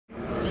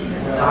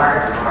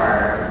start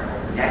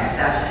our next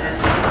session,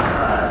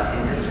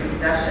 industry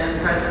session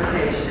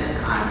presentation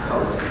on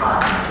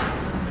post-processing,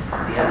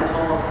 the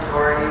untold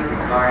story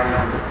regarding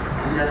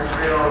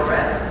industrial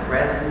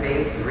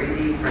resin-based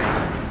 3D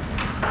printing.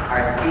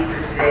 Our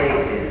speaker today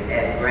is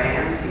Ed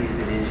Graham. He's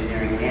an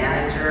engineering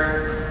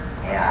manager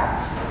at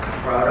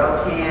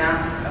Protocam,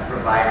 a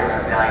provider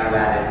of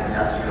value-added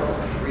industrial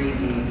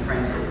 3D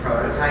printed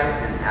prototypes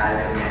and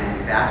additive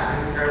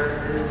manufacturing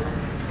services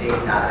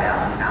based out of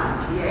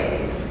Allentown,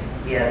 PA.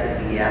 He has a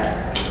BS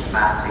in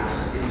plastics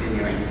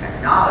engineering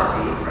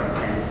technology from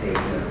Penn State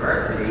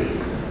University,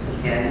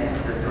 hence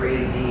the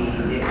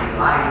 3D Nicky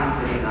line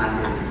sitting on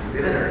his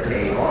exhibitor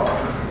table.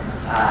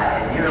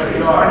 And nearly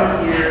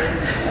 20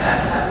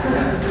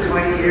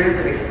 years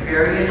of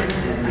experience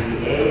in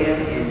the AM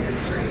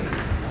industry.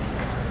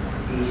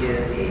 He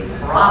is a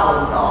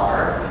problem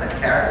solver, a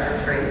character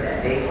trait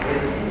that makes him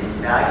an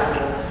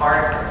invaluable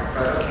part of the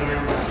Protocam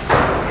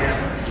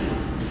team.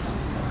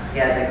 He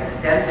has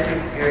extensive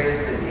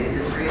experience in the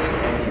industry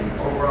and in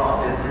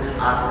overall business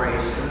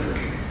operations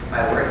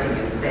by working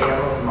in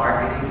sales,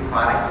 marketing,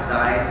 product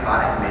design,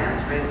 product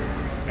management,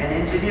 and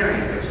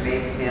engineering, which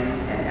makes him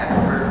an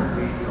expert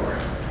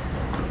resource.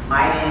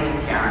 My name is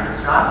Karen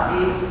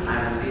Ostrowski.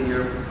 I'm a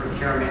senior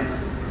procurement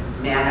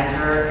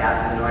manager at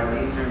the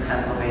Northeastern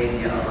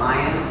Pennsylvania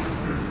Alliance,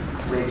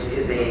 which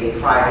is a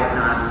private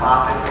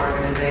nonprofit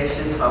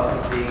organization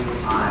focusing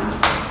on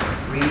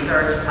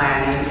research,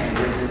 planning, and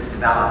business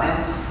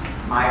development.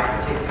 My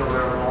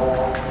particular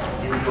role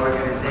in the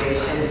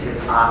organization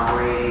is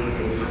operating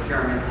a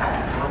procurement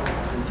technical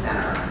assistance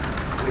center,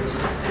 which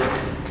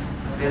assists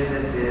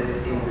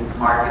businesses in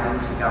marketing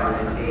to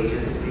government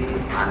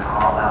agencies on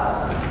all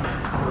levels.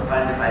 We're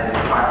funded by the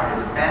Department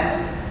of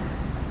Defense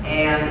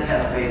and the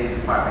Pennsylvania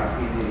Department of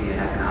Community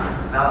and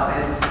Economic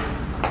Development.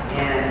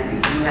 And we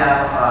do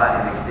have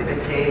an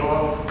exhibit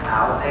table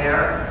out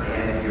there,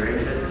 and if you're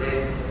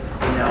interested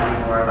in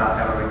knowing more about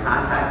government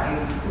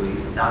contracting,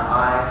 please stop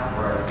by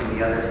or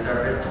any other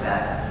service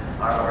that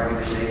our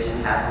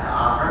organization has to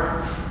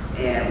offer.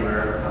 And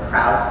we're a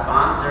proud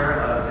sponsor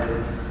of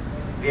this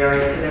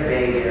very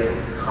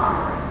innovative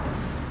conference.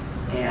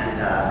 And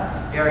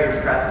very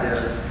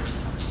impressive,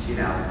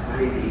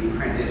 3D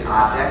printed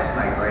objects.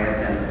 My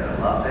grandson's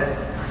gonna love this.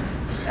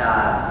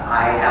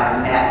 I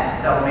have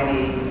met so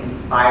many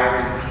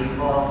inspiring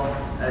people,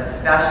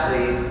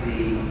 especially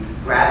the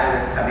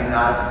graduates coming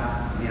out of,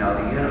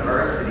 the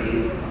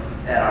universities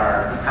that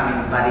are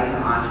becoming budding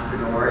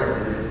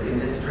entrepreneurs in this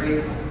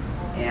industry.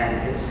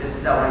 And it's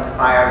just so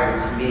inspiring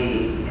to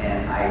me,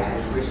 and I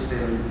just wish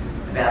them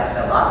the best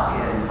of luck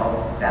and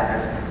hope that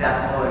they're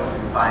successful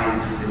and can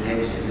find the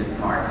niche in this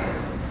market.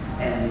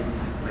 And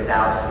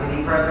without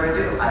any further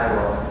ado, I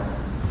will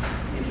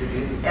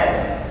introduce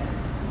Ed.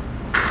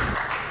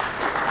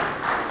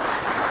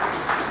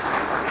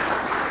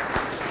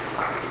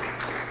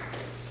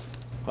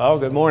 Well,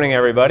 good morning,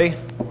 everybody.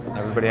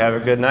 Everybody have a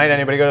good night.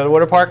 Anybody go to the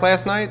water park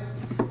last night?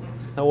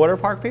 No water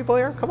park people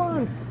here? Come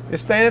on. You're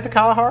staying at the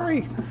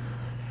Kalahari.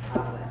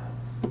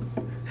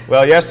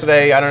 Well,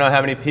 yesterday, I don't know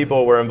how many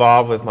people were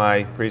involved with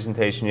my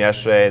presentation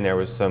yesterday, and there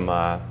was some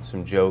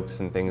jokes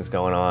and things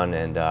going on.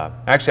 And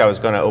actually, I was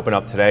going to open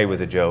up today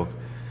with a joke.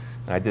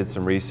 And I did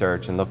some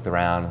research and looked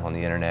around on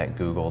the internet,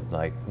 Googled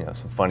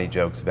some funny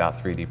jokes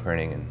about 3D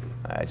printing, and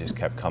I just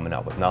kept coming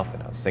up with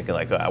nothing. I was thinking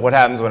what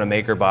happens when a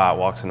maker bot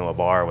walks into a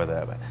bar with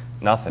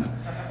nothing?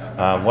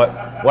 What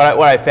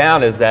I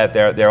found is that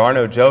there are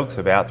no jokes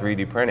about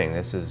 3D printing.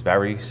 This is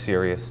very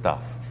serious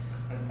stuff.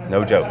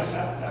 No jokes.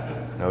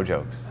 No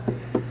jokes.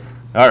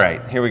 All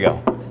right, here we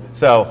go.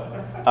 So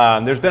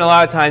there's been a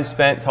lot of time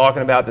spent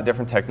talking about the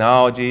different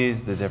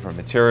technologies, the different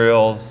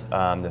materials,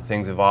 the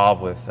things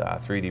involved with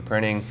 3D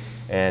printing,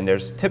 and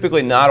there's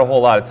typically not a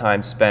whole lot of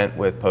time spent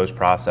with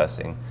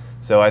post-processing.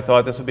 So I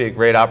thought this would be a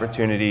great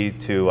opportunity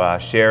to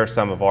share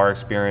some of our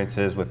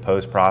experiences with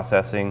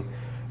post-processing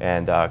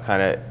and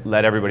kind of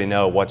let everybody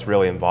know what's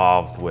really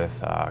involved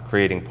with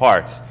creating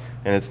parts.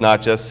 And it's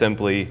not just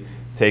simply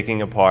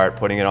taking a part,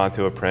 putting it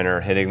onto a printer,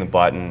 hitting the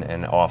button,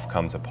 and off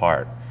comes a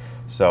part.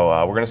 So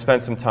we're going to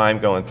spend some time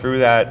going through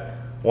that.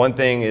 One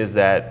thing is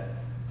that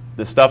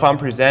the stuff I'm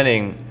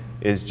presenting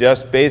is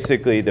just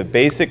basically the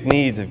basic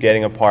needs of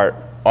getting a part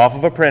off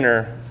of a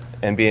printer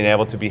and being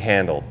able to be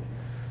handled.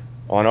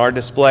 On our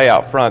display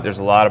out front, there's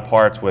a lot of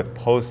parts with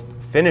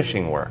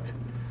post-finishing work.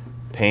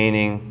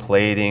 Painting,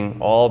 plating,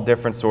 all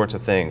different sorts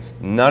of things.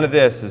 None of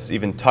this is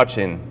even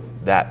touching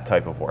that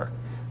type of work.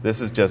 This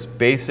is just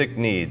basic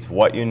needs,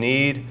 what you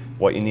need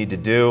to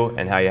do,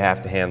 and how you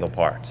have to handle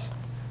parts.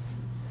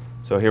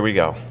 So here we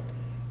go.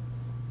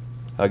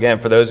 Again,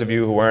 for those of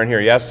you who weren't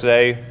here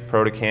yesterday,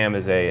 Protocam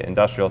is an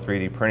industrial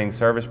 3D printing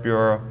service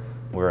bureau.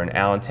 We're in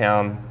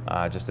Allentown,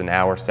 just an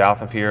hour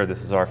south of here.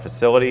 This is our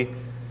facility.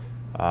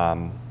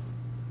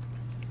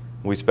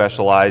 We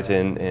specialize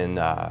in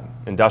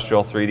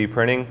industrial 3D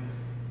printing.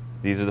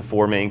 These are the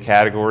four main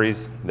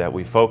categories that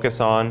we focus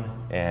on,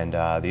 and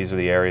these are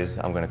the areas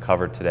I'm going to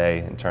cover today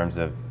in terms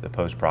of the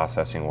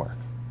post-processing work.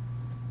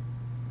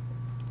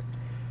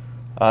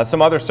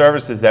 Some other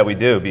services that we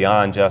do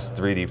beyond just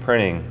 3D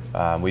printing,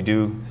 we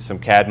do some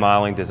CAD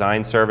modeling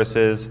design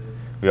services.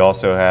 We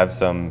also have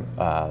some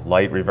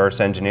light reverse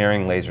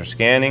engineering, laser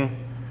scanning.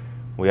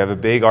 We have a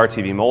big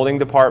RTV molding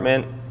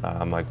department,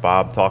 like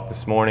Bob talked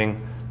this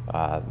morning.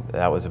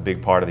 That was a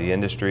big part of the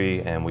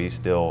industry, and we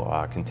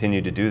still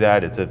continue to do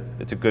that. It's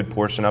a good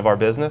portion of our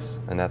business,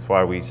 and that's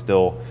why we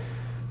still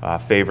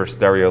favor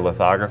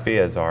stereolithography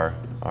as our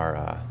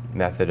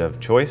method of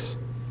choice.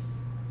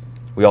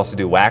 We also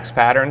do wax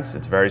patterns.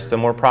 It's a very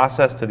similar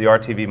process to the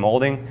RTV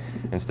molding.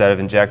 Instead of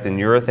injecting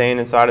urethane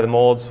inside of the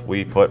molds,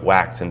 we put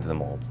wax into the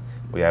mold.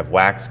 We have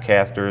wax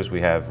casters,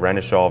 we have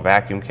Renishaw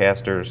vacuum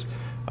casters,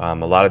 a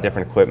lot of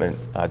different equipment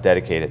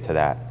dedicated to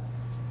that.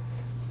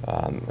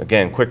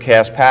 Again, quick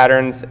cast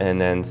patterns, and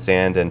then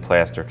sand and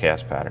plaster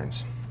cast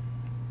patterns.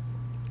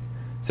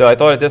 So I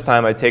thought at this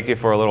time I'd take you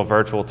for a little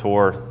virtual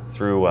tour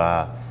through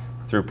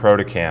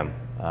Protocam.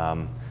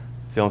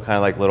 Feeling kind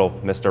of like little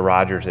Mr.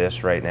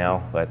 Rogers-ish right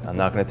now, but I'm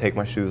not going to take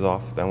my shoes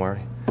off, don't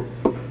worry.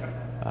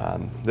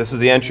 This is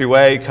the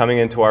entryway coming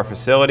into our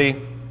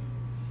facility.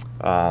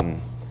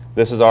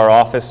 This is our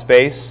office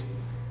space.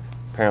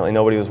 Apparently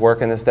nobody was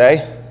working this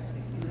day,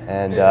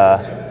 and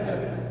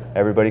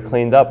everybody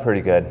cleaned up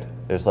pretty good.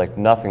 There's like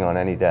nothing on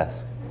any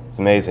desk. It's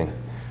amazing.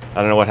 I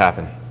don't know what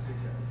happened.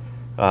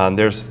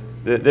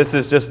 This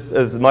is just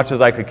as much as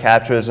I could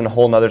capture. There's a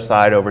whole nother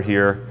side over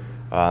here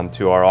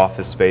to our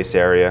office space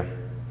area.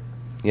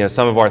 You know,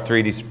 some of our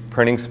 3D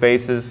printing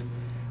spaces.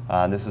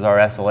 This is our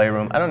SLA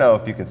room. I don't know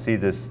if you can see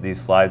these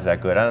slides that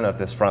good. I don't know if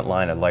this front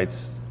line of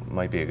lights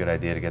might be a good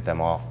idea to get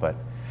them off, but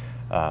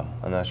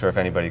I'm not sure if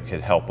anybody could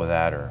help with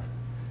that.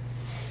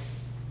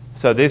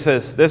 So this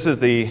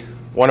is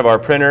one of our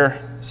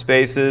printer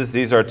spaces.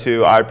 These are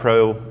two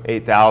iPro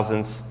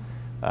 8000s.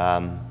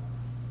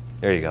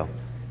 There you go.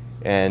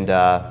 And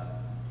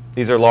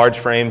these are large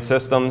frame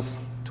systems,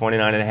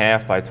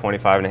 29.5 by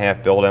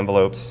 25.5 build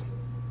envelopes.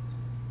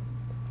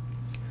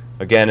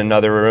 Again,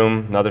 another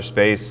room, another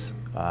space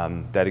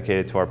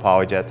dedicated to our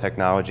PolyJet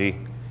technology.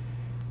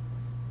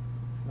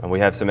 And we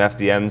have some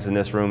FDMs in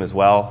this room as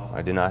well.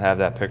 I did not have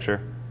that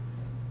picture.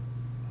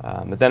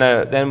 But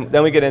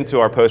then we get into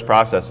our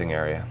post-processing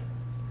area.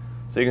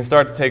 So you can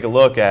start to take a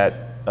look at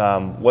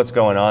what's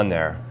going on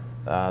there.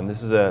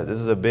 This is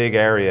a big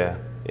area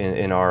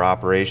in our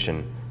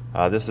operation.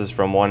 This is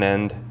from one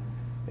end,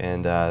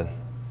 and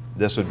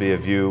this would be a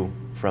view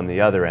from the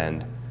other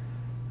end,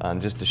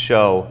 just to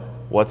show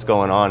what's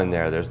going on in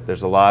there.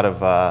 There's a lot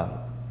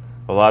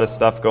of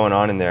stuff going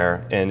on in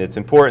there, and it's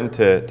important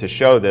to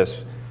show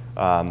this,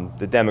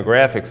 the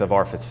demographics of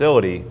our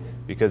facility,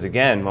 because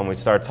again, when we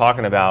start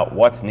talking about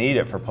what's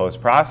needed for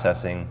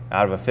post-processing,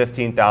 out of a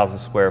 15,000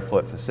 square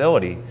foot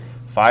facility,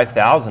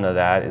 5,000 of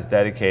that is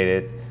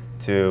dedicated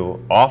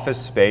to office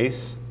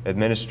space,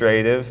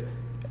 administrative,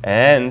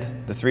 and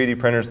the 3D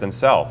printers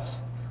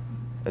themselves.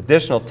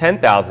 Additional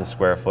 10,000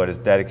 square foot is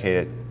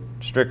dedicated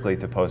strictly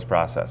to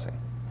post-processing.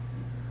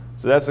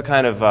 So that's the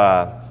kind of,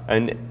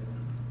 and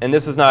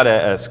this is not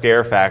a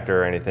scare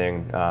factor or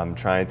anything,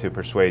 trying to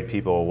persuade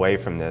people away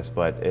from this,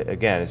 but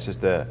again, it's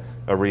just a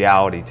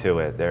reality to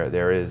it.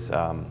 There is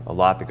a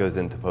lot that goes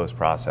into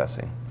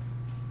post-processing.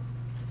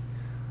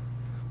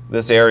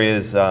 This area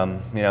is,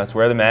 it's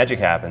where the magic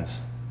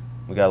happens.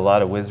 We got a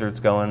lot of wizards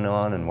going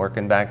on and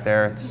working back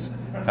there. It's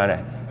kind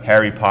of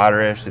Harry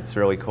Potter-ish. It's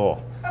really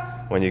cool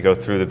when you go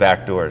through the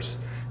back doors.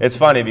 It's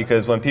funny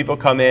because when people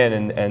come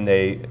in and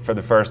they, for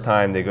the first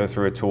time, they go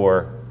through a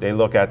tour, they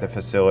look at the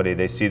facility,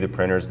 they see the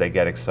printers, they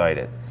get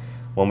excited.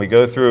 When we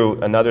go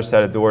through another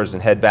set of doors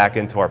and head back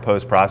into our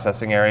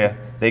post-processing area,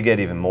 they get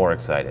even more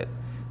excited.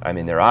 I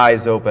mean, their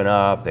eyes open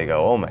up, they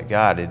go, oh my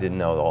God, I didn't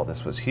know all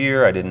this was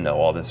here, I didn't know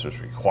all this was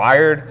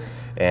required,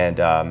 and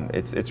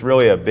it's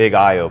really a big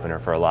eye-opener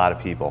for a lot of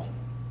people.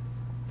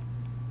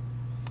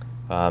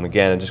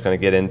 Again, I'm just going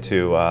to get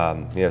into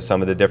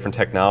some of the different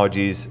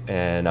technologies,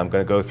 and I'm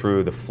going to go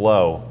through the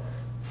flow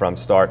from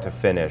start to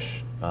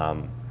finish,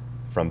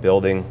 from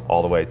building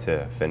all the way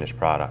to finished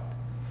product.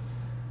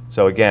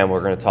 So again,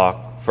 we're going to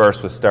talk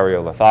first with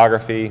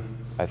stereolithography.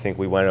 I think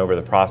we went over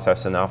the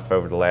process enough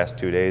over the last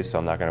 2 days, so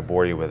I'm not going to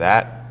bore you with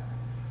that.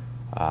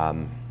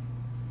 So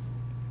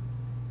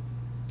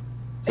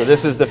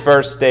this is the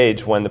first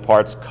stage when the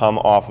parts come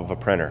off of a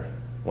printer.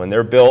 When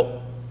they're built,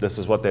 this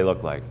is what they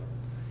look like.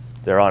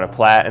 They're on a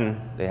platen,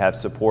 they have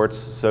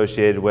supports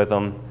associated with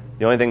them.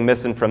 The only thing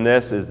missing from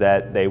this is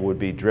that they would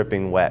be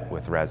dripping wet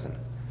with resin.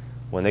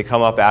 When they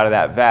come up out of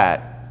that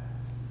vat,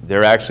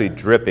 they're actually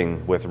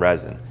dripping with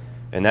resin.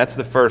 And that's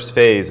the first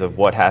phase of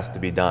what has to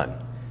be done.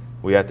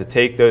 We have to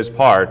take those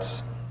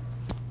parts,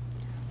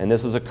 and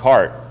this is a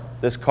cart.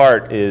 This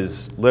cart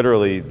is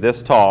literally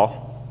this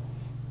tall,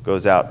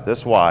 goes out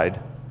this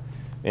wide,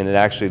 and it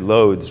actually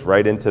loads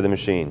right into the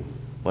machine.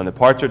 When the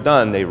parts are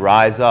done, they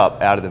rise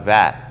up out of the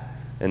vat,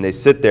 and they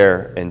sit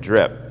there and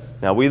drip.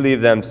 Now we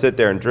leave them sit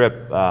there and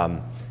drip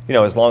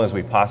as long as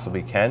we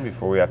possibly can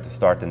before we have to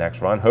start the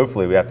next run.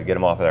 Hopefully we have to get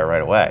them off of there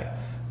right away.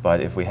 But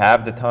if we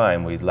have the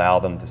time, we allow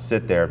them to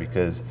sit there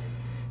because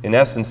in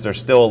essence they're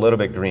still a little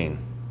bit green.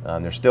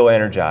 They're still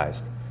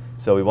energized.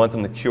 So we want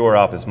them to cure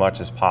up as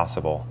much as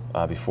possible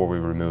before we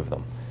remove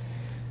them.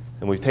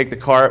 And we take the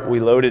cart, we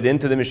load it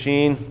into the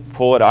machine,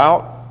 pull it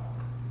out.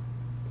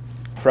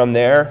 From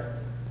there,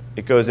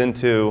 it goes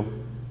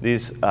into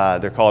these,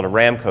 they're called a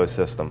Ramco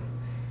system.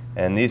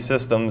 And these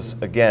systems,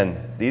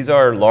 again, these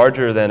are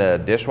larger than a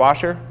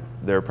dishwasher.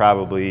 They're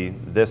probably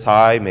this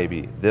high,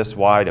 maybe this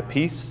wide a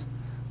piece.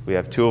 We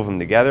have 2 of them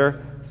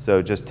together.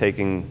 So just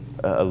taking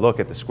a look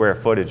at the square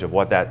footage of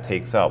what that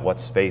takes up, what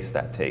space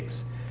that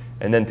takes.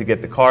 And then to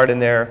get the cart in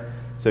there,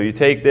 so you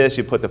take this,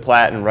 you put the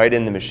platen right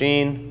in the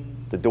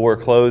machine, the door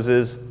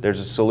closes, there's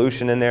a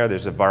solution in there,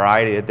 there's a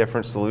variety of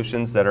different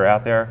solutions that are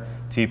out there,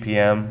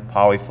 TPM,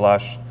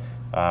 Polyflush.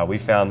 We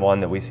found one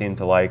that we seem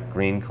to like,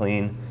 Green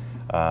Clean,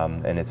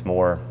 and it's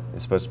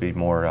supposed to be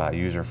more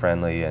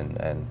user-friendly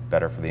and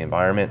better for the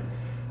environment.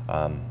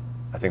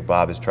 I think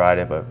Bob has tried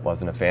it, but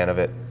wasn't a fan of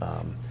it.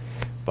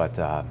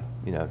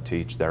 You know, to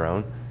each their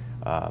own.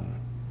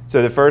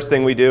 So the first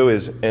thing we do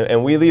is,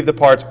 and we leave the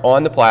parts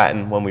on the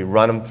platen when we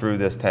run them through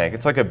this tank.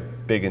 It's like a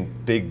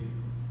big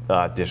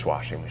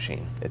dishwashing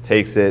machine. It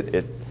takes it,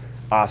 it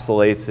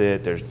oscillates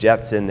it, there's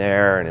jets in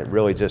there, and it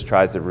really just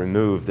tries to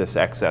remove this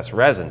excess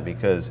resin,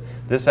 because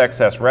this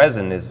excess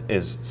resin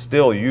is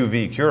still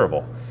UV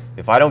curable.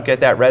 If I don't get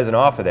that resin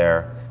off of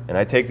there, and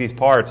I take these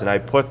parts and I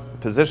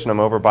position them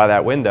over by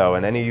that window,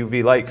 and any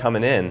UV light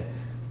coming in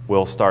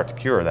will start to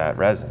cure that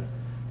resin.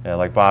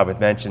 Like Bob had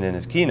mentioned in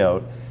his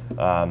keynote,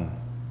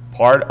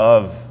 part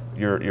of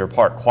your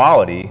part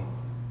quality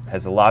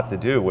has a lot to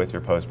do with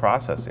your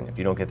post-processing. If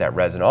you don't get that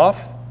resin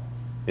off,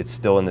 it's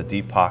still in the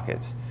deep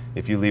pockets.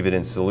 If you leave it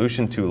in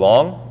solution too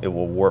long, it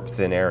will warp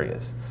thin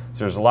areas. So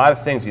there's a lot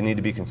of things you need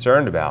to be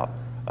concerned about.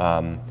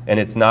 And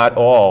it's not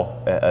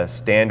all a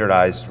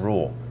standardized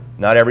rule.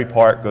 Not every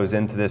part goes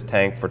into this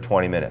tank for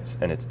 20 minutes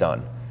and it's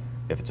done.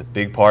 If it's a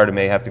big part, it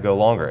may have to go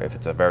longer. If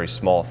it's a very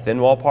small thin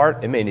wall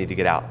part, it may need to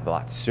get out a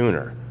lot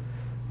sooner.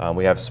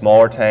 We have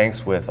smaller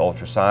tanks with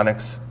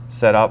ultrasonics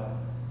set up.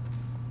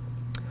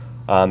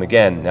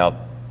 Again,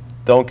 now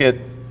don't get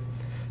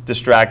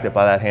distracted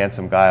by that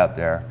handsome guy up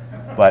there,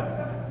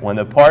 but when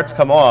the parts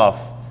come off,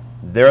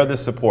 they're the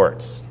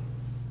supports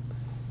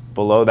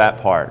below that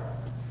part,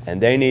 and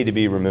they need to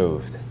be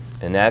removed.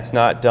 And that's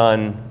not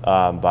done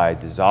by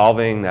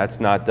dissolving,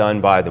 that's not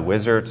done by the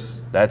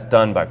wizards, that's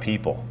done by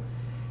people.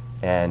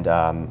 And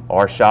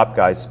our shop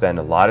guys spend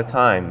a lot of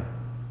time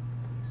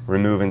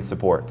removing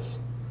supports.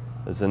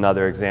 This is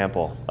another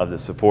example of the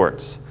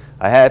supports.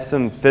 I have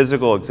some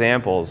physical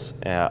examples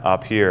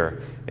up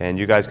here, and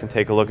you guys can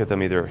take a look at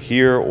them either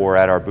here or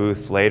at our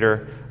booth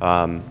later.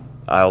 I'll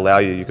allow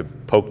you, you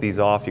could poke these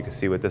off, you can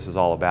see what this is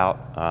all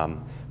about.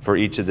 For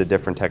each of the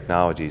different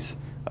technologies,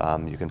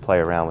 you can play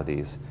around with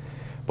these.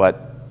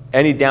 But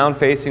any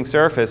down-facing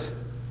surface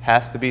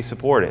has to be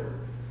supported.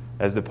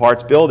 As the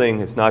part's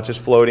building, it's not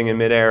just floating in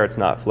midair, it's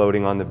not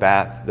floating on the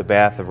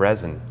bath of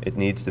resin. It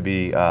needs to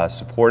be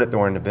supported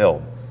during the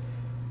build.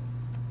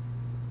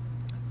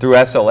 Through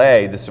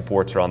SLA, the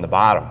supports are on the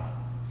bottom.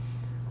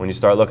 When you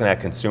start looking at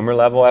consumer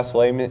level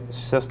SLA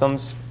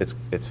systems,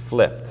 it's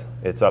flipped.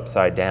 It's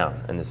upside down.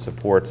 And the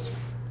supports,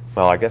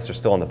 well, I guess they're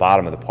still on the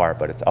bottom of the part,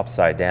 but it's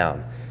upside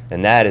down.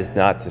 And that is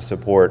not to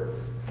support,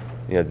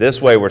 you know,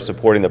 this way we're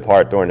supporting the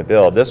part during the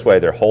build. This way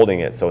they're holding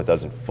it so it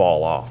doesn't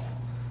fall off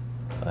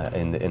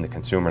in the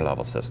consumer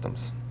level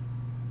systems.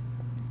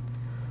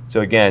 So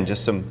again,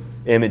 just some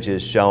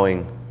images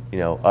showing, you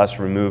know, us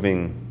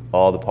removing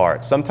all the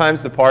parts.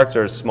 Sometimes the parts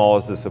are as small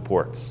as the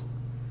supports.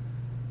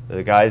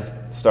 The guys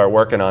start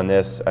working on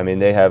this. I mean,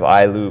 they have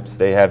eye loops,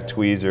 they have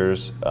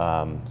tweezers,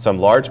 some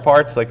large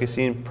parts like you've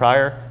seen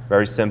prior,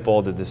 very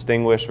simple to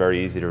distinguish,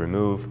 very easy to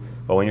remove.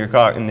 But when you're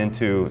gotten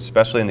into,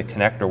 especially in the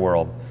connector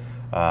world,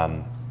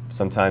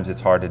 sometimes it's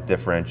hard to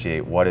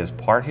differentiate what is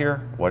part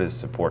here, what is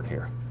support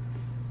here.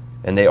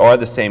 And they are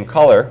the same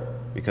color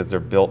because they're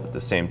built at the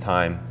same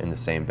time in the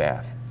same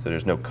bath. So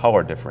there's no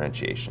color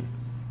differentiation.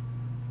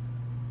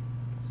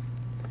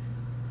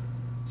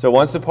 So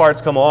once the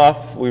parts come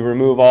off, we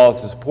remove all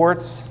of the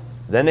supports.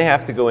 Then they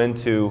have to go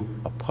into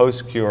a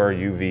post-cure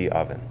UV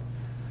oven.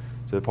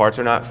 So the parts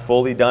are not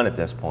fully done at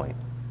this point.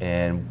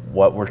 And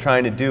what we're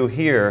trying to do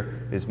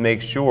here is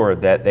make sure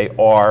that they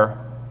are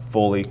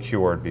fully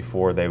cured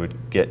before they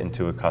would get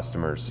into a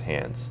customer's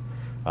hands.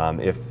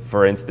 If,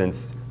 for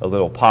instance, a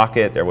little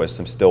pocket, there was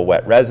some still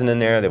wet resin in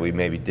there that we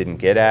maybe didn't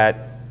get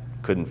at,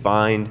 couldn't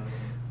find,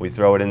 we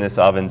throw it in this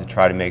oven to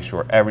try to make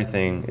sure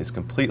everything is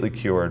completely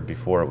cured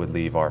before it would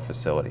leave our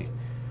facility.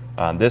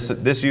 This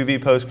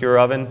UV post-cure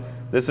oven,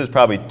 this is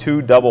probably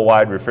 2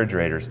 double-wide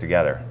refrigerators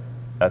together.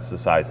 That's the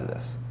size of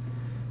this.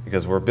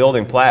 Because we're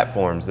building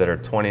platforms that are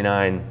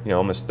 29, you know,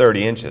 almost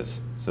 30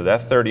 inches. So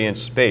that 30-inch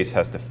space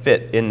has to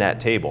fit in that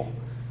table,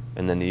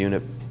 and then the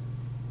unit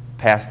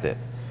past it.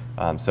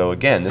 So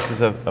again, this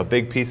is a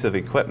big piece of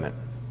equipment.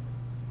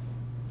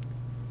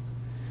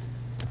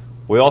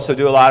 We also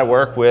do a lot of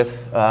work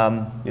with you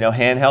know,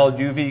 handheld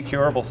UV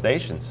curable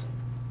stations,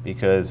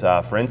 because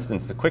for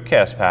instance, the quick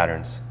cast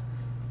patterns,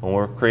 when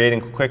we're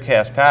creating a quick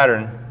cast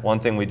pattern,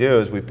 one thing we do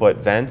is we put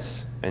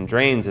vents and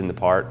drains in the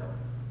part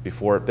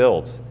before it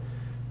builds.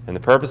 And the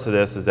purpose of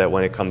this is that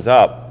when it comes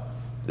up,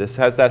 this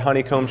has that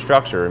honeycomb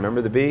structure.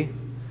 Remember the bee?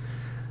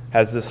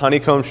 Has this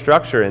honeycomb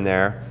structure in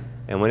there,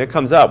 and when it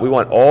comes up, we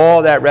want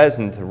all that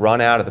resin to run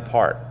out of the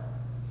part.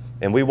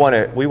 And we want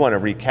to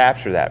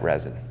recapture that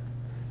resin.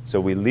 So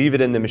we leave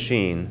it in the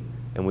machine,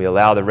 and we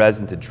allow the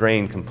resin to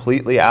drain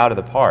completely out of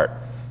the part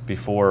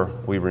before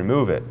we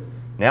remove it.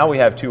 Now we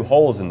have 2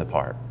 holes in the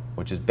part,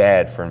 which is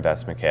bad for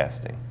investment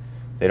casting.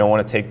 They don't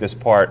want to take this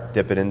part,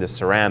 dip it into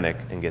ceramic,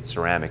 and get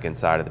ceramic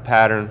inside of the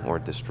pattern, or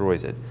it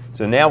destroys it.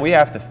 So now we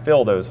have to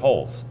fill those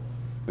holes.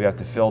 We have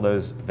to fill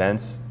those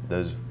vents,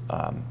 those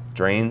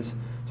drains.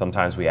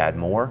 Sometimes we add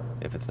more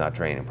if it's not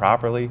draining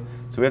properly.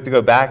 So we have to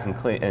go back and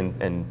clean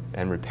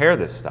and repair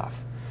this stuff.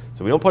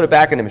 So we don't put it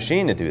back in the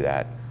machine to do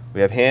that. We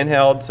have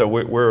handheld, so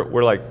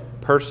we're like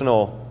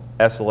personal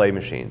SLA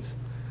machines.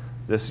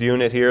 This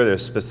unit here,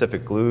 there's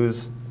specific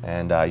glues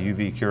and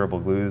UV curable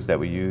glues that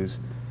we use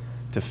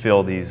to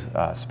fill these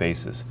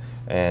spaces.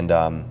 And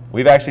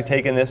we've actually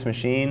taken this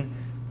machine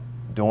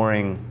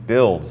during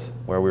builds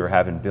where we were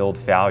having build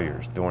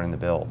failures during the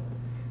build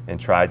and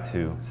tried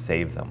to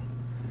save them.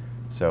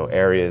 So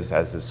areas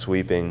as it's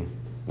sweeping,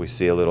 we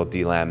see a little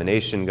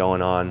delamination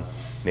going on.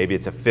 Maybe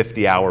it's a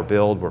 50-hour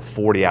build, we're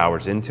 40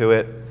 hours into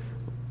it.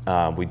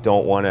 We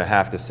don't want to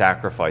have to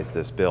sacrifice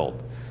this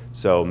build.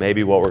 So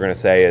maybe what we're going to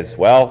say is,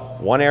 well,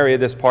 one area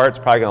of this part's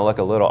probably going to look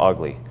a little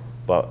ugly,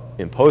 but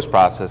in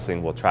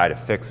post-processing, we'll try to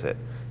fix it.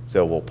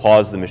 So we'll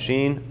pause the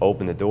machine,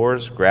 open the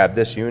doors, grab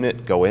this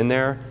unit, go in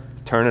there,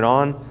 turn it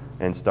on,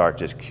 and start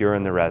just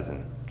curing the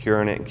resin,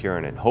 curing it and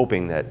curing it,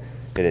 hoping that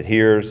it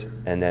adheres,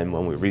 and then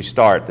when we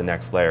restart, the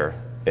next layer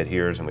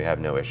adheres and we have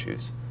no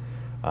issues.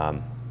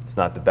 It's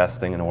not the best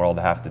thing in the world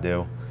to have to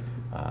do,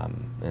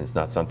 and it's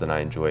not something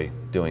I enjoy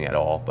doing at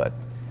all, but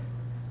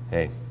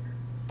hey,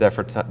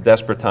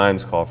 desperate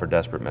times call for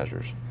desperate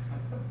measures.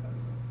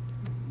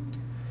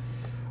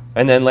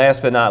 And then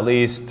last but not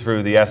least,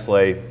 through the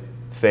SLA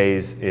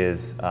phase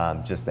is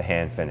just the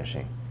hand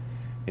finishing.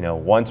 You know,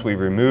 once we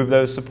remove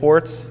those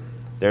supports,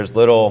 there's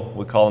little,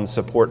 we call them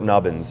support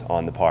nubbins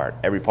on the part.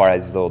 Every part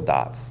has these little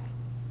dots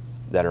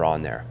that are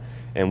on there,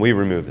 and we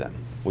remove them.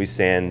 We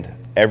sand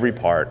every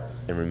part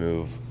and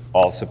remove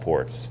all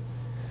supports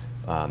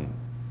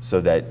so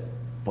that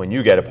when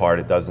you get a part,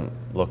 it doesn't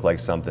look like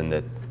something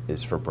that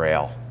is for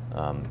Braille,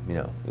 you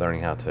know,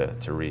 learning how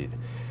to read.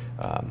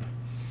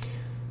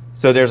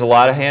 So there's a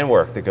lot of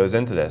handwork that goes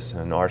into this.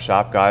 And our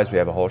shop guys, we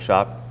have a whole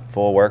shop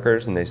full of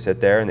workers, and they sit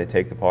there and they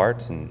take the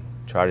parts and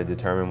try to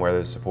determine where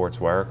those supports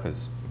were,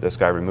 because this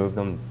guy removed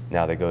them,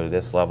 now they go to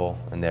this level,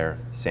 and they're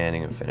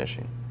sanding and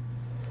finishing.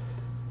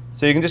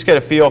 So you can just get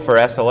a feel for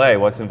SLA,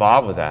 what's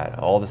involved with that,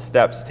 all the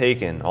steps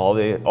taken, all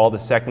the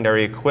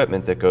secondary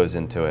equipment that goes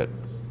into it.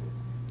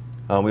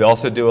 We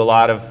also do a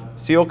lot of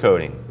seal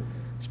coating,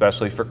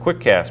 especially for quick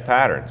cast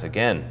patterns.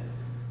 Again,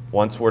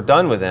 once we're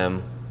done with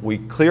them, we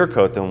clear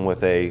coat them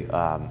with a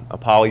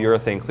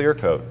polyurethane clear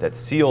coat that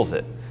seals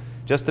it,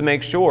 just to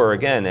make sure,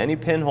 again, any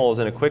pinholes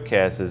in a quick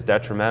cast is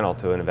detrimental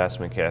to an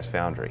investment cast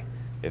foundry.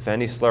 If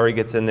any slurry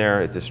gets in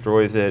there, it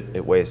destroys it,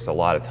 it wastes a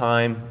lot of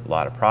time, a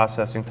lot of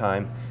processing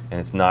time, and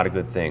it's not a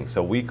good thing.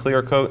 So we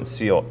clear coat and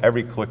seal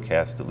every quick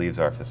cast that leaves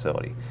our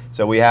facility.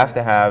 So we have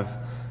to have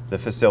the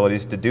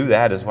facilities to do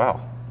that as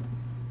well.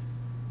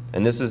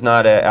 And this is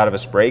not out of a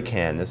spray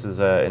can. This is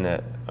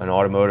an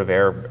automotive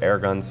air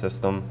gun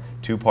system,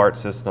 2-part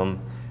system,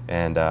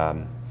 and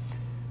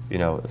you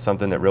know,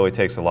 something that really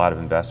takes a lot of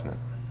investment.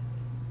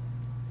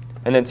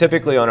 And then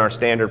typically on our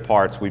standard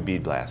parts, we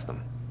bead blast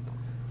them.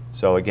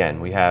 So again,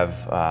 we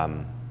have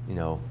you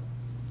know,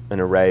 an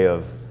array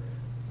of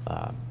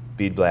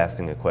bead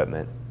blasting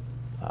equipment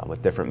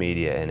with different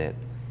media in it.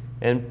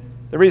 And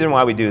the reason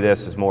why we do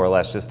this is more or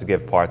less just to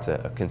give parts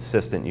a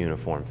consistent,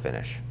 uniform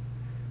finish.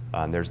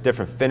 There's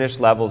different finish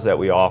levels that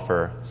we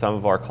offer. Some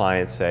of our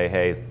clients say,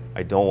 hey,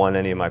 I don't want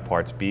any of my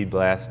parts bead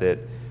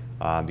blasted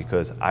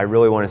because I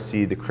really want to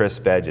see the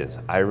crisp edges.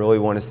 I really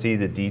want to see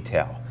the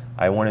detail.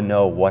 I want to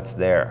know what's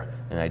there.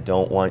 And I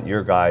don't want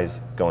your guys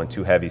going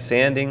too heavy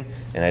sanding,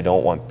 and I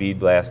don't want bead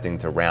blasting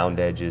to round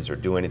edges or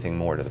do anything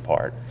more to the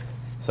part.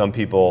 Some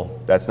people,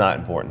 that's not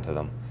important to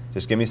them.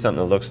 Just give me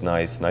something that looks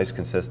nice, nice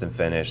consistent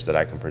finish that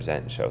I can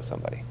present and show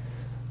somebody.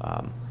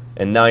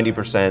 And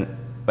 90%,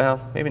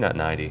 well, maybe not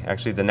 90.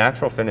 Actually, the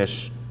natural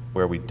finish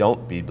where we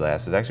don't bead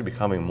blast is actually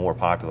becoming more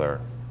popular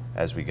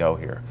as we go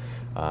here.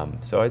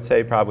 So I'd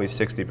say probably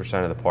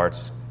 60% of the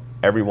parts,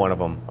 every one of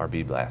them are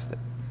bead blasted.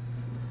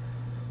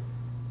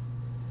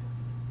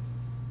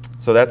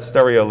 So that's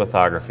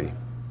stereolithography.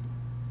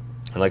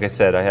 And like I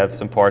said, I have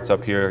some parts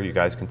up here. You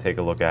guys can take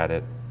a look at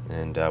it,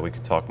 and we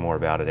can talk more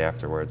about it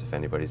afterwards if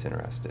anybody's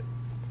interested.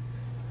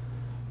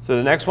 So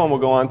the next one we'll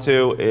go on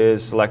to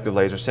is selective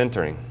laser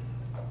sintering.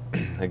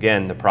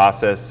 Again, the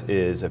process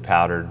is a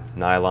powdered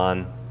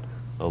nylon.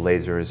 The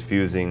laser is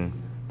fusing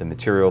the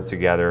material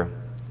together,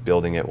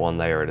 building it one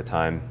layer at a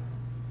time.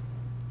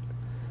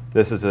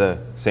 This is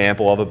a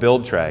sample of a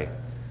build tray.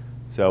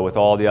 So with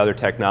all the other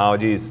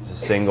technologies, it's a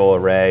single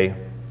array.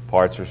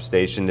 Parts are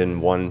stationed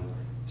in one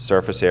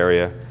surface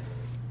area.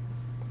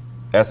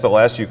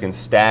 SLS, you can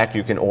stack,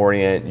 you can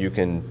orient, you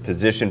can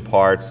position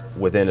parts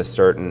within a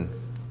certain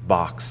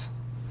box.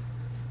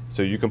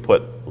 So you can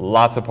put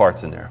lots of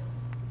parts in there.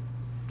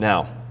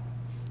 Now,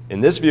 in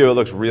this view, it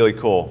looks really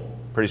cool.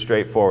 Pretty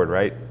straightforward,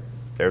 right?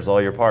 There's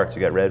all your parts.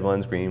 You got red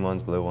ones, green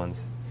ones, blue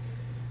ones.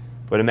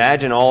 But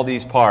imagine all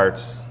these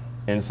parts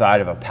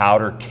inside of a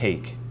powder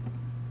cake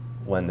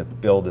when the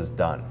build is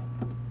done.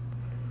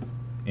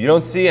 You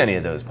don't see any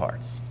of those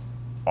parts.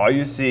 All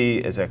you see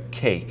is a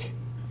cake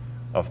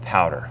of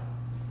powder.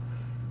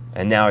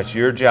 And now it's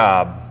your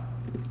job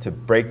to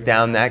break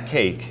down that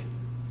cake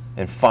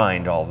and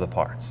find all of the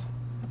parts.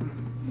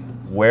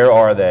 Where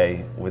are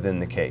they within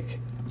the cake?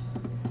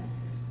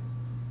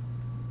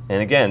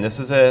 And again, this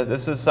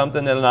is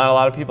something that not a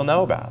lot of people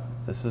know about.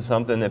 This is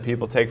something that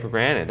people take for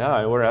granted. Oh,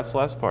 I order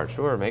SLS parts.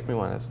 Sure, make me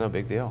one. That's no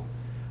big deal.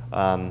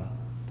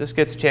 This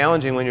gets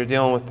challenging when you're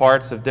dealing with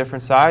parts of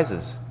different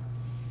sizes.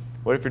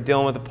 What if you're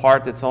dealing with a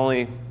part that's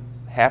only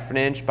 ½ an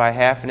inch by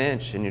 ½ an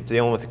inch, and you're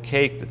dealing with a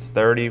cake that's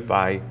 30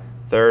 by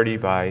 30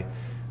 by,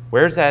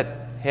 where's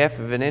that ½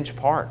 of an inch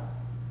part?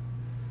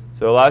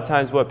 So a lot of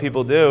times what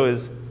people do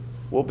is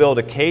we'll build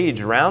a cage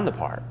around the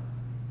part.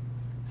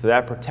 So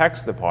that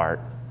protects the part,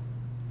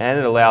 and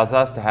it allows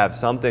us to have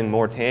something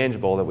more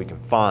tangible that we can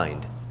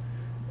find.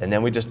 And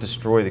then we just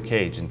destroy the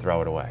cage and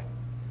throw it away,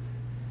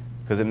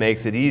 because it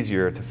makes it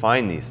easier to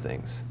find these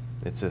things.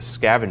 It's a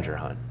scavenger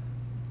hunt.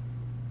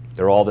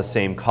 They're all the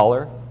same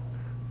color.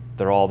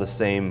 They're all the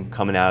same,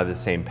 coming out of the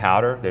same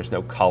powder. There's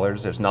no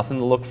colors. There's nothing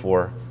to look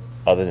for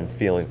other than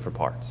feeling for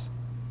parts.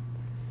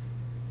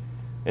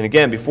 And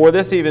again, before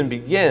this even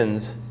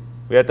begins,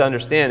 we have to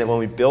understand that when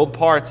we build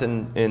parts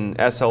in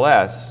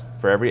SLS,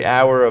 for every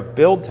hour of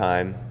build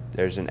time,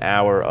 there's an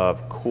hour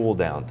of cool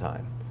down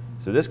time.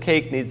 So this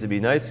cake needs to be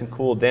nice and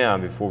cooled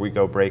down before we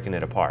go breaking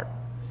it apart.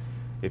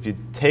 If you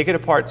take it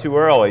apart too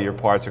early, your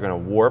parts are going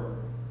to warp,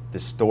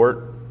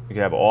 distort. You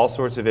can have all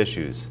sorts of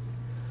issues.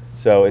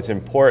 So it's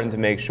important to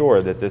make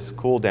sure that this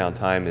cool down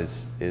time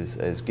is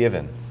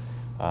given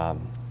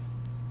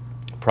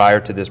prior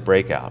to this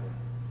breakout.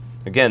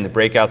 Again, the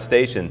breakout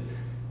station,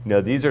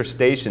 these are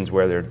stations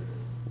where they're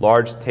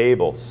large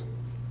tables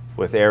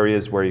with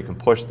areas where you can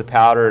push the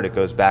powder and it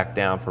goes back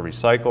down for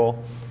recycle.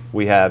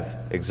 We have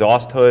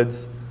exhaust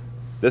hoods.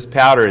 This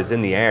powder is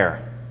in the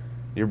air.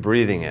 You're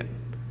breathing it.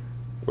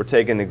 We're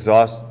taking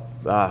exhaust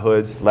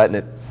hoods, letting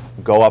it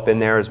go up in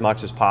there as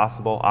much as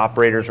possible.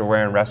 Operators are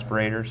wearing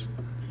respirators.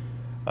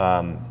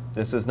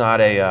 This is not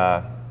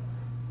a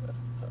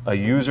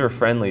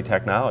user-friendly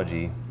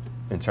technology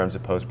in terms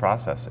of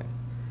post-processing.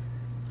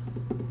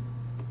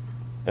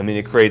 I mean,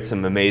 it creates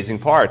some amazing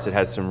parts. It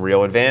has some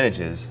real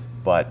advantages,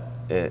 but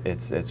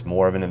it's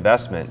more of an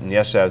investment. And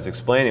yesterday I was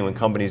explaining, when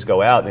companies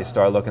go out and they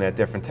start looking at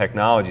different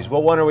technologies,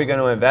 well, what are we going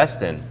to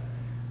invest in?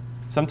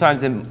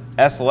 Sometimes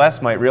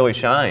SLS might really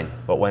shine,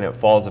 but when it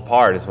falls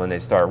apart is when they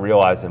start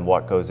realizing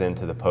what goes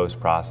into the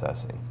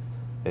post-processing.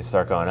 They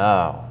start going,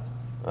 oh,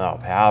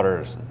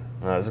 powders,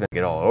 this is going to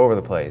get all over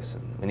the place.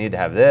 And we need to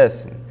have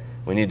this, and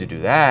we need to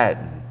do that.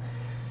 And,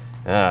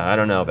 I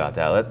don't know about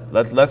that.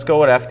 Let's go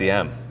with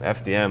FDM.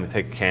 FDM, we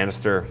take a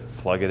canister,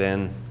 plug it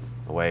in,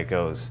 away it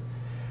goes.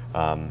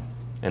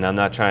 And I'm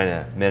not trying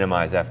to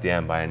minimize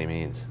FDM by any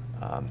means.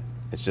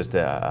 It's just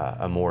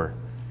a more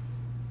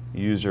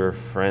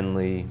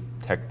user-friendly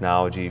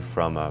technology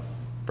from a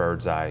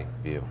bird's eye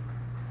view.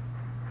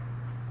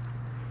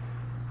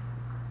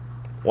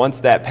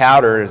 Once that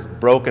powder is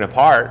broken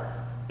apart,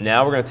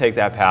 now we're going to take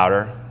that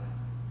powder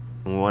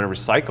and we want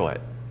to recycle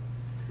it.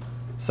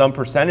 Some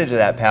percentage of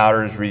that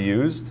powder is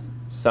reused.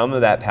 Some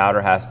of that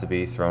powder has to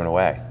be thrown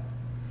away.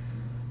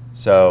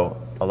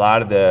 So a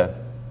lot of the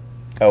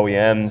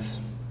OEMs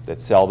that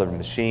sell the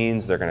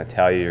machines, they're going to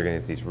tell you you're going to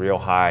get these real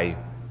high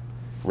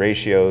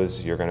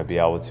ratios. You're going to be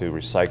able to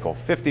recycle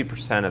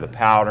 50% of the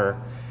powder.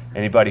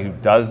 Anybody who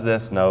does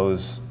this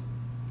knows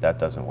that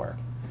doesn't work.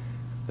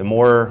 The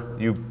more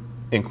you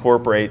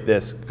incorporate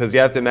this, because you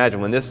have to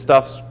imagine when this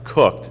stuff's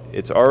cooked,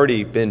 it's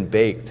already been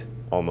baked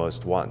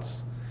almost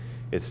once.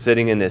 It's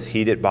sitting in this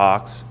heated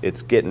box.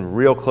 It's getting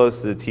real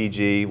close to the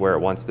TG where it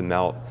wants to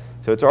melt.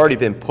 So it's already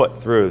been put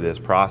through this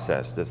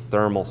process, this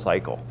thermal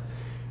cycle.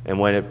 And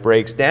when it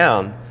breaks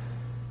down,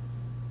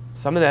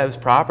 some of those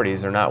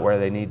properties are not where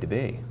they need to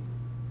be.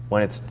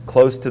 When it's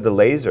close to the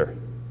laser,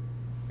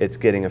 it's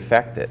getting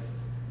affected.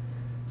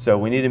 So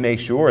we need to make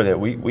sure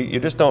that you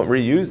just don't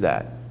reuse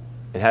that.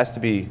 It has to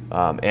be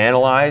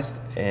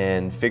analyzed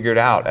and figured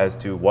out as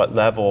to what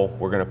level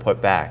we're going to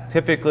put back.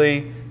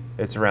 Typically,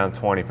 it's around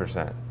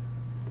 20%.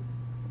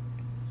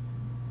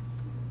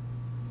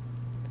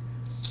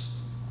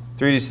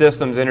 3D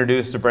Systems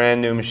introduced a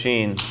brand new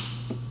machine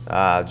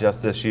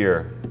just this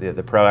year,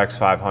 the Pro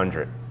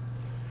X500.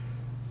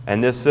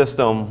 And this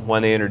system,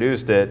 when they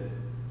introduced it,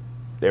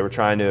 they were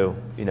trying to,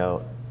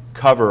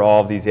 cover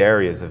all of these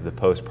areas of the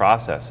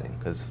post-processing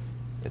because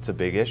it's a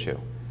big issue.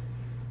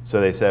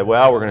 So they said,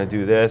 well, we're going to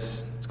do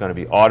this. It's going to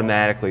be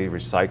automatically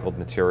recycled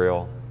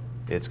material.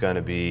 It's going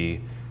to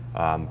be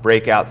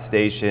breakout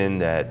station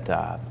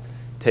that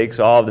takes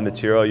all of the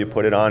material, you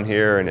put it on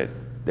here, and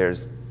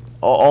there's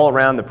all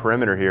around the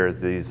perimeter here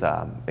is these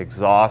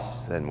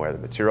exhausts and where the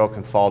material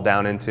can fall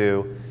down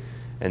into.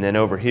 And then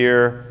over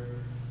here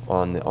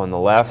on the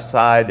left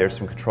side, there's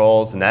some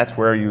controls, and that's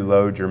where you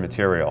load your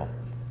material.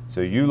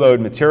 So you load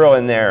material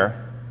in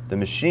there, the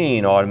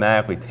machine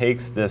automatically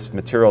takes this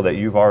material that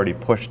you've already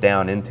pushed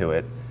down into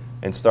it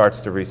and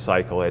starts to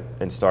recycle it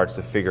and starts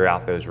to figure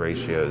out those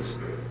ratios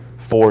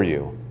for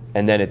you.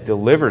 And then it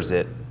delivers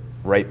it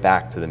right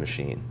back to the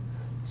machine.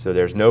 So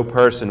there's no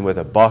person with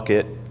a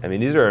bucket. I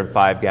mean, these are in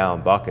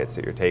 5-gallon buckets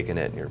that you're taking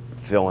it and you're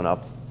filling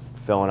up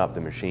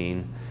the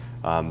machine.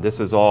 This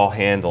is all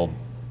handled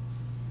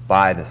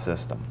by the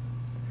system.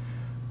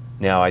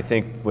 Now, I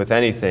think with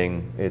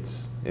anything,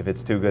 if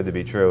it's too good to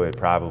be true, it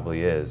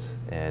probably is.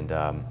 And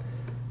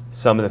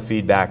some of the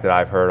feedback that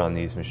I've heard on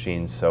these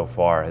machines so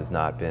far has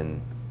not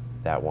been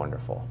that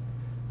wonderful.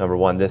 Number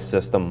one, this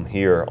system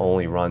here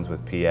only runs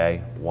with PA,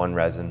 one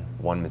resin,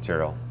 one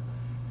material.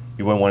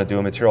 You wouldn't want to do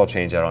a material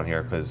change out on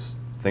here because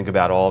think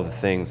about all the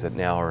things that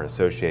now are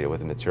associated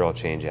with a material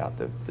change out.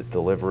 The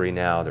delivery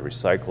now, the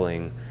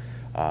recycling,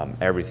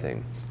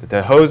 everything.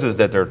 The hoses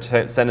that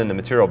they're sending the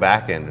material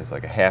back in is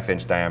like a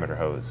 1/2-inch diameter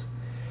hose.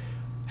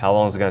 How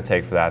long is it going to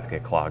take for that to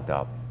get clogged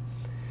up?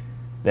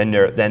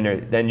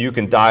 Then you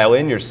can dial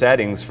in your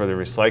settings for the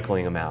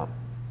recycling amount.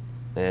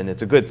 And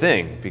it's a good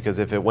thing because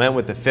if it went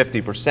with the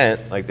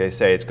 50%, like they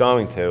say it's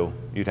going to,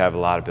 you'd have a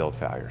lot of build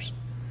failures.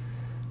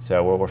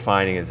 So what we're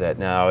finding is that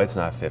now it's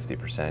not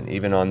 50%.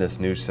 Even on this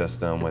new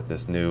system with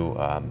this new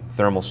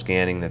thermal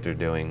scanning that they're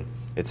doing,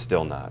 it's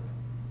still not.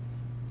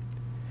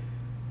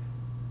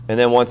 And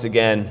then once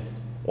again,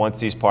 once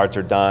these parts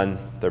are done,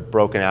 they're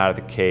broken out of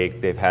the cake,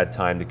 they've had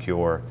time to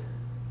cure,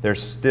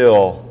 there's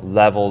still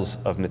levels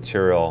of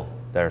material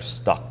that are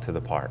stuck to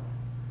the part.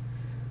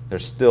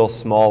 There's still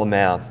small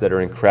amounts that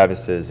are in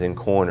crevices, in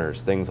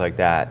corners, things like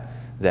that,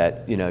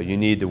 that you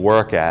need to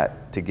work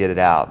at to get it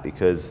out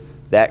because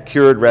that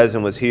cured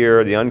resin was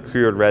here, the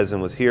uncured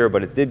resin was here,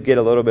 but it did get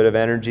a little bit of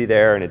energy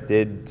there and it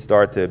did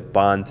start to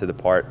bond to the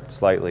part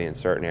slightly in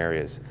certain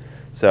areas.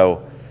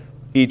 So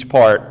each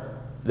part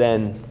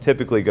then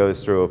typically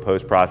goes through a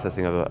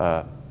post-processing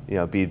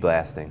of bead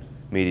blasting,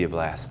 media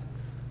blast.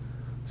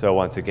 So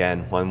once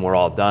again, when we're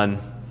all done,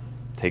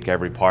 take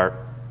every part,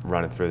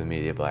 run it through the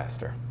media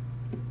blaster.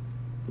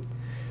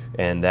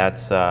 And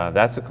that's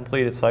a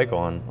completed cycle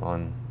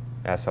on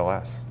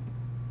SLS.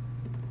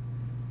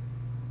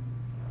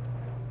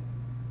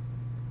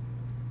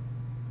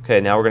 Okay,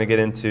 now we're going to get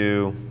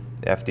into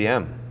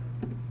FDM.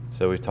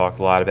 So we've talked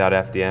a lot about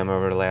FDM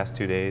over the last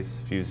 2 days,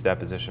 fused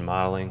deposition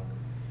modeling.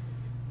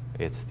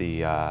 It's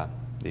the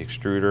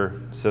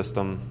extruder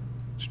system,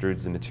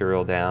 extrudes the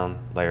material down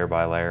layer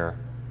by layer.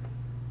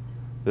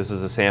 This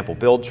is a sample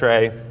build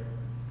tray,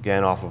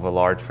 again off of a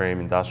large frame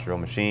industrial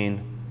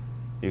machine.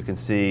 You can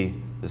see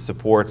the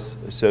supports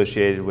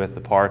associated with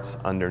the parts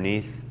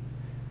underneath.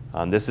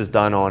 This is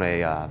done on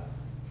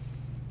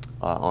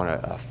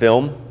a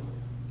film.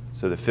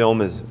 So the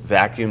film is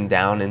vacuumed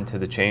down into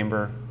the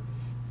chamber.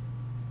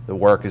 The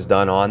work is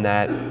done on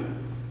that,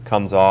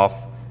 comes off,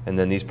 and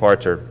then these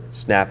parts are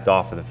snapped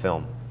off of the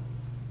film.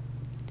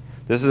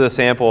 This is a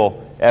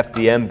sample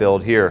FDM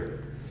build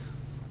here.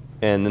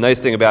 And the nice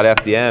thing about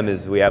FDM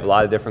is we have a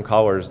lot of different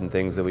colors and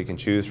things that we can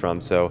choose from.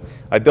 So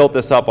I built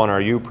this up on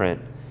our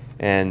U-print.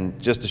 And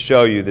just to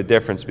show you the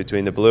difference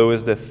between the blue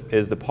is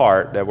the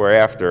part that we're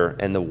after,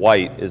 and the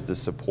white is the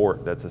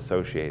support that's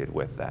associated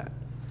with that.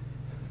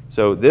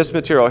 So this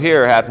material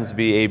here happens to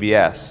be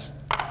ABS.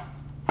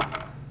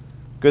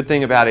 Good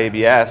thing about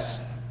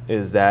ABS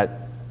is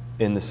that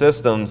in the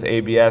systems,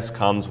 ABS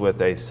comes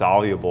with a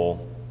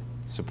soluble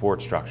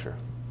support structure.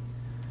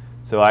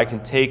 So I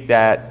can take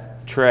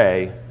that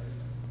tray,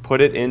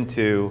 put it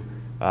into,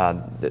 I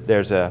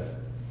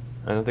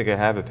don't think I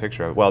have a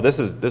picture of it. Well,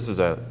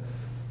 the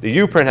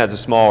U-print has a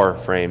smaller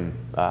frame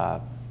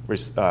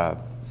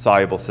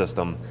soluble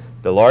system.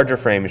 The larger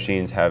frame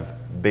machines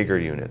have bigger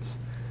units.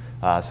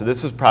 So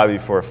this is probably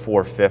for a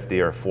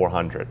 450 or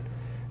 400.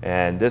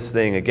 And this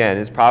thing, again,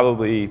 is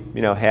probably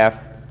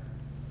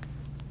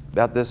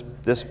about this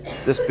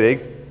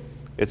big.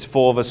 It's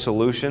full of a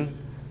solution.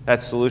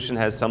 That solution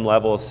has some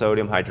level of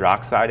sodium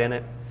hydroxide in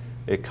it.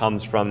 It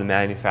comes from the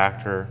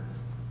manufacturer.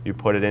 You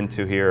put it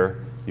into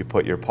here. You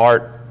put your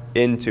part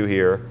into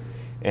here.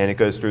 And it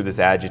goes through this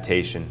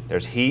agitation.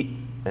 There's heat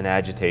and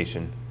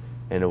agitation,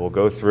 and it will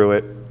go through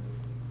it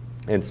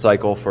and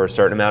cycle for a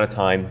certain amount of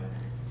time.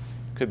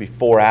 Could be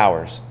 4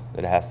 hours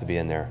that it has to be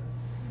in there.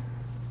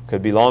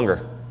 Could be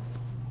longer.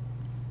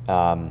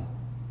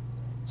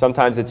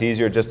 Sometimes it's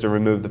easier just to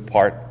remove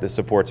the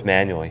supports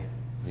manually.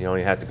 You don't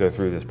even have to go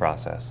through this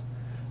process.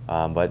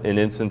 But in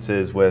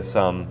instances with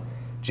some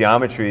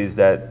geometries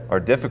that are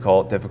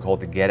difficult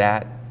to get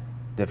at,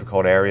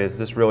 difficult areas,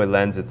 this really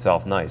lends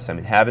itself nice. I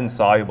mean, having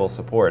soluble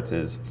supports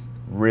is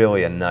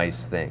really a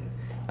nice thing.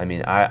 I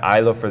mean, I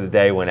look for the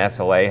day when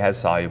SLA has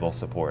soluble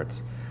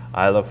supports.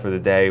 I look for the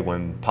day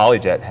when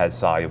Polyjet has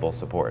soluble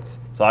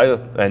supports. So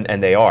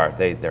and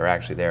they're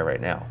actually there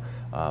right now.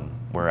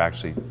 We're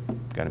actually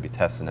going to be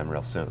testing them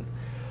real soon.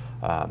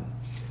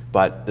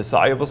 But the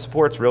soluble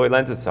supports really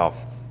lends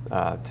itself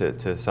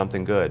to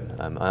something good.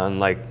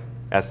 Unlike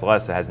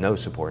SLS, that has no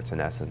supports in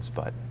essence,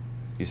 but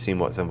you've seen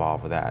what's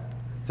involved with that.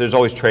 So there's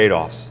always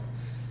trade-offs.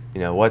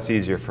 You know, what's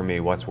easier for me?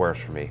 What's worse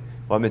for me?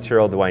 What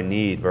material do I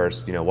need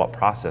versus, you know, what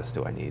process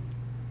do I need?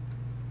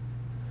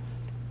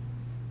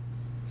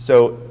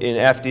 So in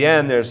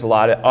FDM, there's a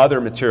lot of other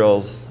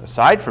materials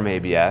aside from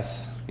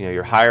ABS. You know,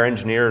 your higher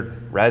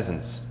engineered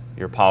resins,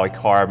 your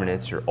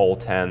polycarbonates, your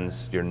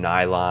Ultems, your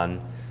nylon.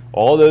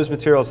 All those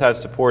materials have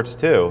supports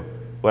too,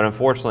 but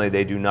unfortunately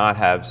they do not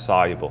have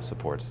soluble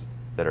supports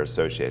that are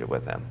associated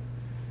with them.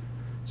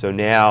 So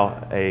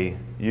now a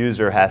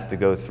user has to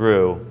go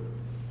through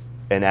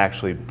and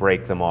actually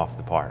break them off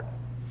the part.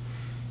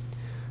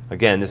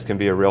 Again, this can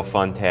be a real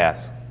fun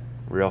task,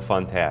 real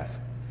fun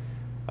task.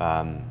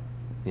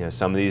 You know,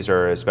 some of these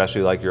are,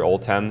 especially like your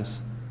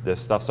Ultems, this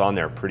stuff's on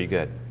there pretty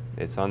good.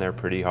 It's on there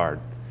pretty hard.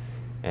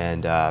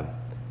 And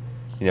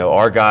you know,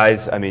 our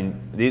guys, I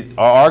mean,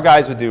 our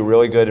guys would do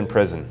really good in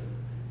prison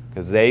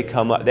because they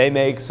come up, they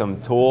make some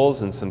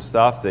tools and some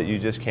stuff that you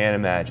just can't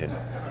imagine.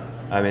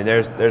 I mean,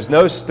 there's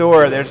no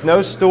store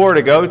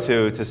to go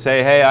to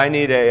say, hey, I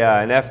need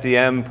an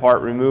FDM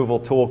part removal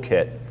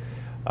toolkit.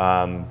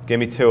 Give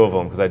me 2 of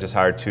them because I just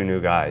hired 2 new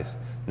guys.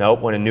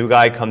 Nope, when a new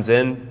guy comes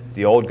in,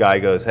 the old guy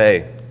goes,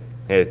 hey,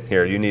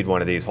 here, you need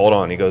one of these. Hold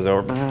on. He goes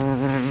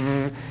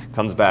over,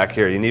 comes back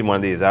here. You need one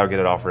of these. That'll get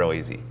it off real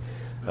easy.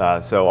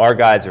 So our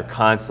guys are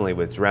constantly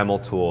with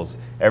Dremel tools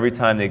every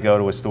time they go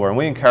to a store, and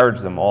we encourage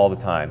them all the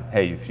time.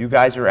 Hey, if you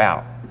guys are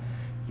out,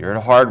 you're at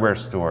a hardware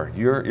store,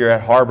 you're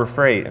at Harbor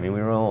Freight. I mean, we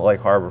really don't like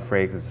Harbor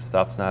Freight because the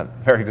stuff's not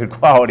very good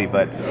quality,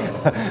 but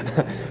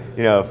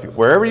you know,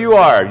 wherever you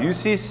are, you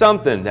see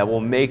something that will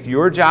make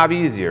your job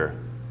easier,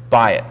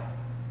 buy it.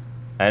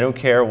 I don't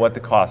care what the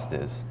cost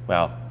is.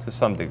 Well, to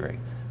some degree,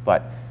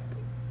 but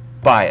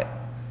buy it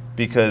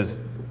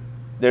because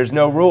there's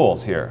no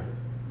rules here.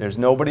 There's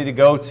nobody to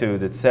go to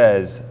that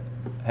says,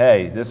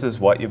 hey, this is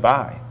what you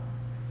buy.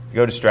 You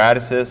go to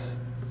Stratasys,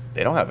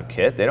 they don't have a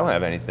kit, they don't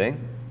have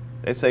anything.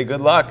 They say, good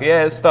luck.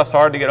 Yeah, this stuff's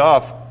hard to get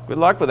off. Good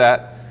luck with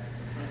that.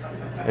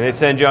 And they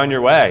send you on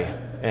your way.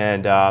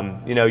 And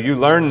you know, you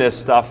learn this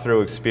stuff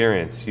through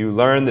experience. You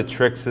learn the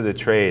tricks of the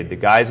trade. The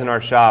guys in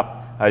our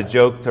shop, I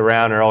joked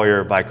around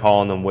earlier by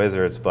calling them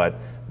wizards, but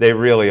they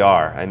really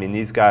are. I mean,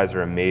 these guys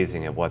are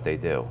amazing at what they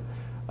do.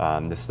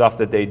 The stuff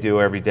that they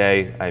do every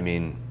day, I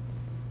mean,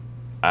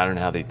 I don't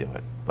know how they do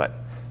it, but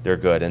they're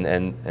good.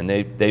 And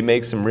they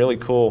make some really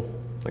cool,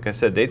 like I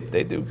said,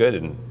 they do good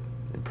in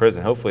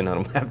prison. Hopefully none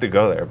of them have to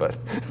go there, but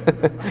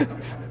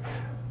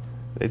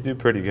they do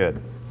pretty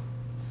good.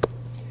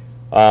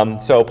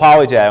 So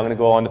PolyJet, I'm going to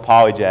go on to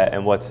PolyJet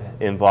and what's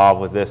involved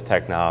with this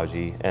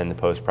technology and the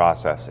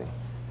post-processing.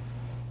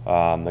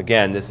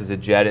 Again, this is a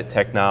jetted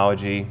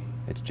technology.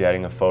 It's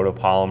jetting a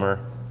photopolymer.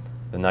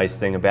 The nice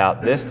thing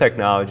about this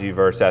technology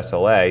versus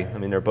SLA, I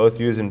mean, they're both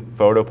using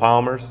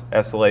photopolymers.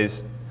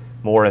 SLA's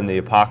more in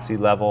the epoxy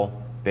level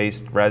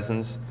based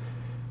resins.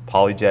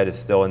 PolyJet is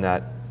still in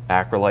that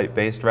acrylite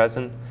based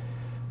resin.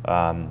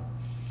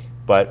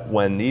 But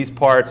when these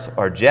parts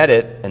are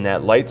jetted and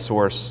that light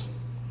source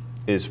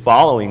is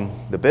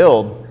following the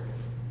build,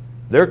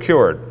 they're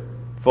cured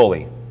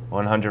fully,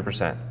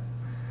 100%.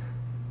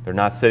 They're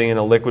not sitting in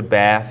a liquid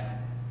bath.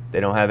 They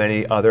don't have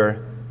any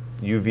other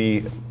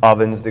UV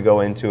ovens to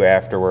go into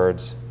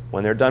afterwards.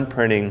 When they're done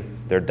printing,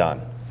 they're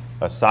done,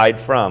 aside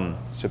from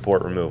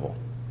support removal.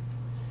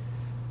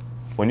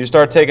 When you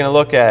start taking a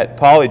look at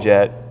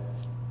PolyJet,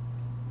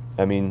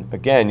 I mean,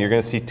 again, you're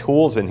going to see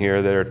tools in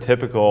here that are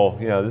typical.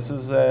 You know, this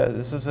is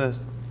a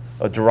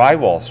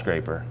drywall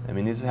scraper. I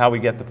mean, this is how we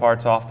get the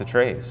parts off the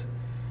trays.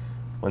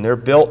 When they're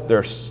built,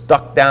 they're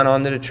stuck down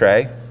onto the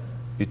tray.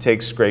 You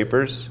take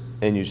scrapers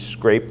and you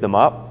scrape them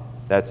up.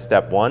 That's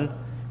step one.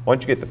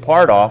 Once you get the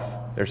part off,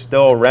 there's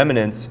still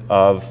remnants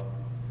of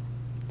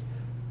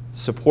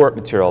support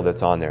material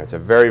that's on there. It's a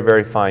very,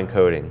 very fine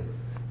coating.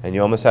 And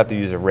you almost have to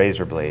use a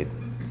razor blade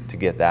to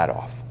get that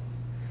off.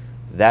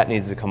 That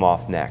needs to come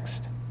off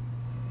next.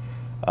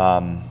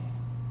 And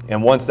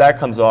once that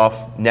comes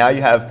off, now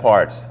you have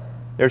parts.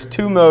 There's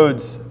 2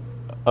 modes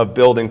of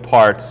building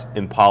parts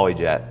in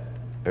PolyJet.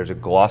 There's a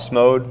gloss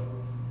mode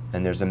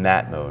and there's a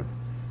matte mode.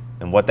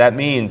 And what that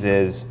means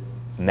is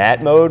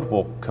matte mode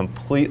will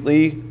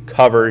completely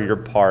cover your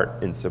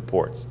part in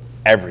supports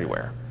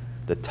everywhere.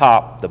 The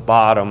top, the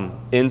bottom,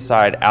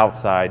 inside,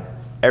 outside,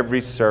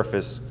 every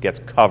surface gets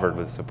covered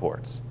with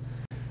supports.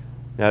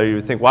 Now you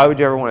would think, why would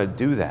you ever want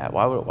to do that?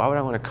 Why would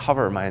I want to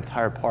cover my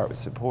entire part with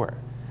support?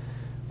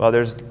 Well,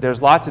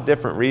 there's lots of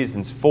different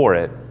reasons for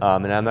it,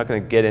 and I'm not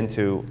going to get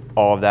into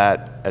all of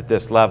that at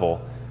this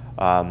level,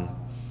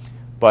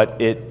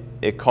 but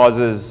it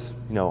causes,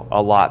 you know,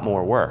 a lot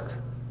more work.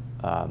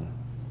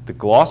 The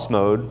gloss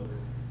mode,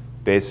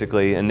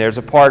 basically, and there's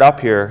a part up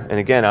here, and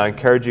again, I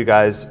encourage you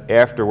guys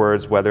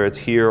afterwards, whether it's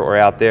here or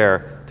out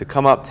there, to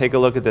come up, take a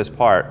look at this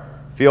part.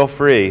 Feel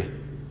free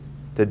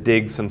to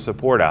dig some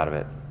support out of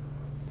it.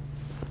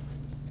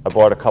 I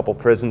brought a couple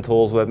prison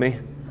tools with me.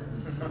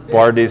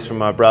 Borrowed these from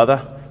my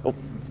brother. Oh,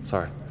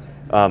 sorry.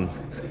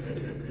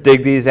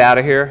 Dig these out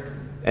of here,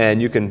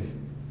 and you can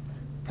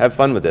have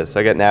fun with this.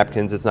 I got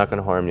napkins. It's not going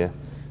to harm you.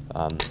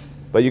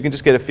 But you can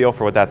just get a feel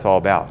for what that's all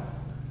about.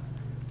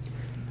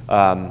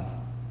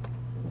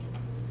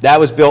 That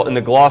was built in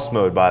the gloss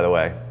mode, by the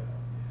way.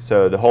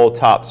 So the whole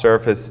top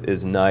surface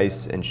is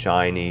nice and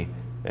shiny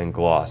and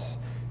gloss.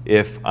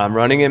 If I'm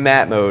running in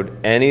matte mode,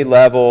 any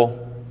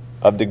level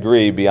of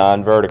degree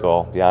beyond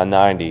vertical, beyond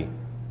 90,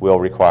 will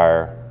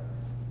require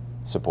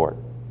support.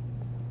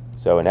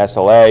 So in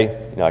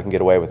SLA, I can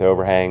get away with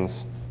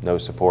overhangs, no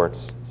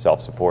supports,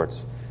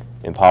 self-supports.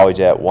 In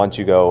PolyJet, once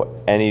you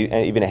go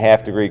even a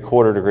half degree,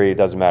 quarter degree, it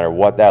doesn't matter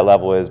what that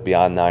level is,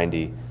 beyond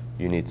 90,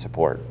 you need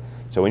support.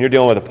 So when you're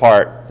dealing with a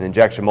part, an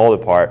injection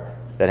molded part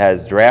that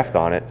has draft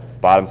on it,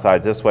 bottom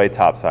side's this way,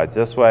 top side's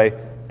this way,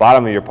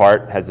 bottom of your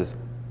part has this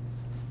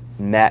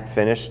matte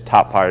finish,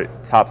 top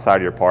side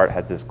of your part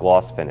has this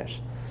gloss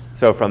finish.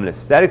 So from an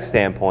aesthetic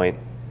standpoint,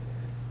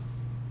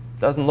 it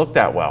doesn't look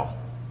that well.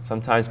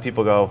 Sometimes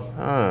people go,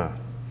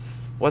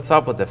 what's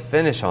up with the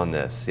finish on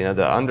this?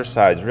 The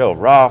underside's real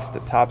rough, the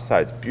top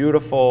side's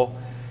beautiful.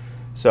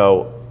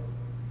 So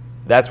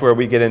that's where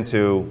we get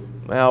into,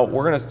 well,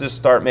 we're going to just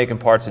start making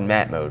parts in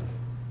matte mode,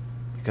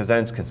 because then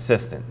it's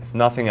consistent. If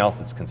nothing else,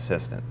 it's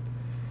consistent.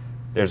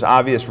 There's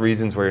obvious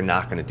reasons where you're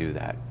not going to do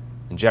that.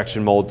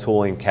 Injection mold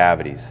tooling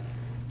cavities.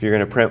 If you're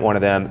going to print one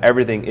of them,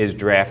 everything is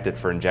drafted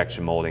for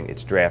injection molding.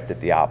 It's drafted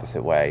the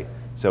opposite way.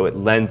 So it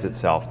lends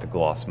itself to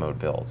gloss mode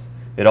builds.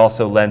 It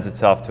also lends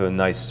itself to a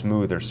nice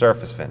smoother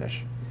surface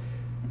finish.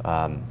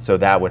 So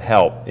that would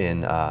help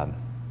in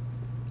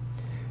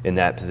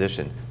that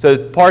position. So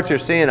the parts you're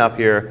seeing up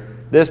here,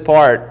 this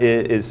part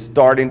is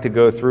starting to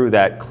go through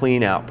that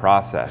clean out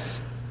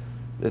process.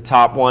 The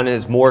top one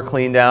is more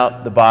cleaned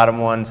out. The bottom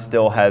one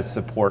still has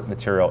support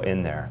material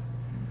in there.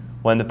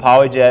 When the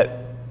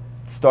PolyJet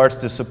starts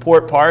to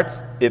support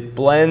parts, it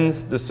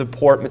blends the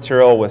support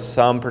material with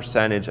some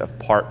percentage of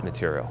part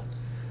material.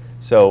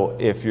 So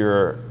if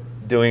you're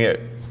doing it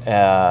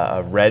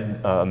a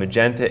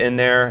magenta in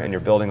there and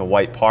you're building a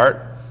white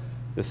part,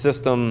 the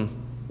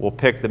system will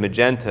pick the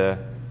magenta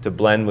to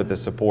blend with the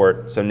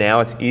support. So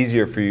now it's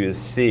easier for you to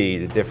see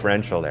the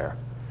differential there.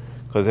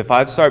 Because if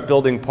I start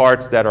building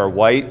parts that are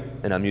white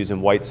and I'm using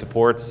white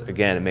supports,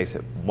 again, it makes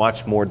it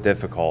much more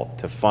difficult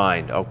to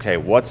find, okay,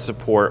 what's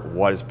support,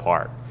 what is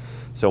part?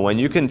 So when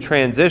you can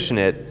transition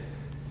it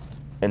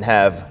and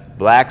have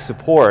black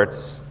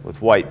supports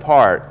with white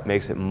part, it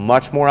makes it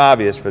much more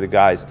obvious for the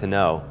guys to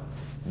know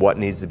what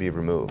needs to be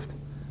removed.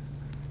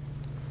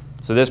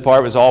 So this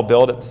part was all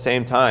built at the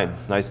same time.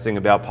 Nice thing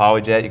about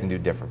PolyJet, you can do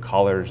different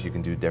colors, you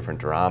can do different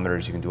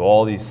durometers, you can do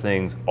all these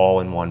things all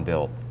in one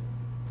build.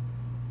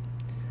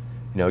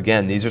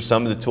 Again, these are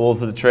some of the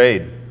tools of the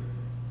trade.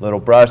 Little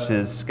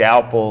brushes,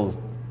 scalpels.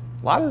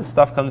 A lot of this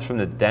stuff comes from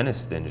the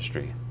dentist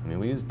industry. I mean,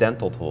 we use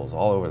dental tools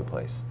all over the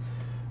place.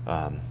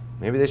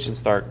 Maybe they should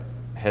start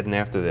heading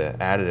after the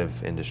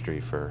additive industry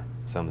for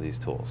some of these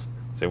tools.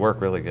 They work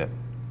really good.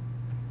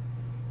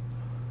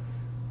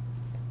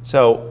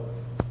 So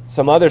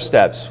some other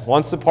steps.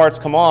 Once the parts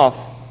come off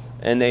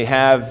and they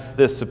have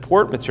this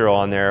support material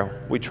on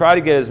there, we try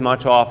to get as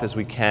much off as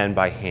we can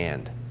by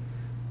hand.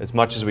 As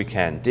much as we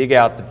can. Dig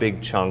out the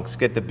big chunks,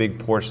 get the big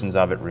portions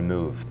of it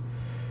removed.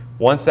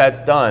 Once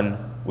that's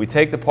done, we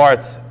take the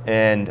parts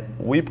and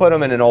we put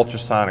them in an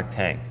ultrasonic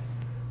tank.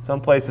 Some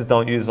places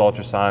don't use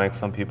ultrasonics,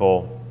 some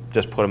people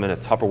just put them in a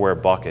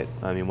Tupperware bucket.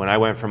 I mean, when I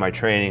went for my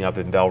training up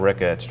in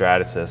Bellrica at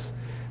Stratasys,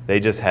 they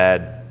just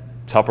had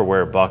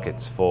Tupperware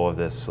buckets full of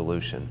this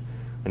solution.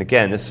 And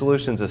again, this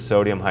solution is a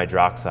sodium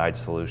hydroxide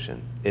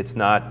solution. It's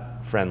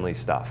not friendly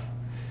stuff.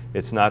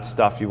 It's not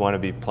stuff you want to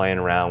be playing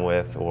around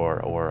with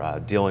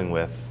or dealing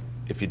with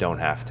if you don't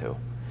have to.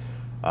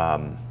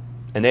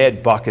 And they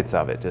had buckets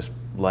of it just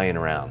laying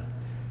around.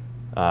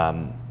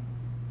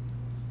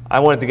 I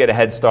wanted to get a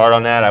head start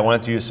on that. I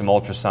wanted to use some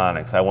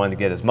ultrasonics. I wanted to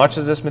get as much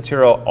of this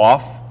material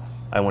off.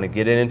 I want to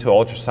get it into an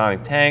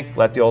ultrasonic tank,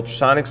 let the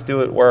ultrasonics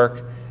do it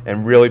work,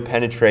 and really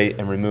penetrate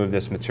and remove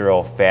this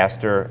material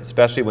faster,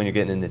 especially when you're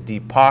getting into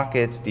deep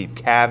pockets, deep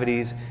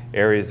cavities,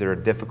 areas that are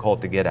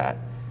difficult to get at.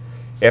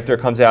 After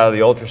it comes out of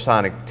the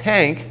ultrasonic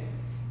tank,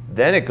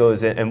 then it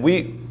goes in, and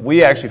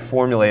we actually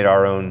formulate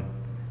our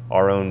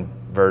own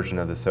version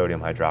of the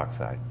sodium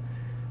hydroxide.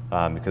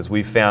 Because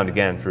we found,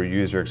 again, through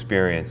user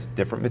experience,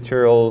 different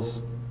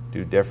materials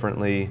do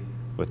differently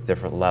with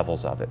different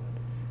levels of it.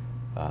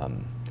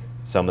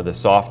 Some of the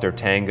softer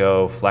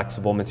tango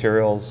flexible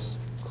materials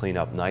clean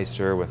up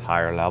nicer with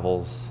higher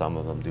levels. Some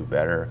of them do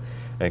better.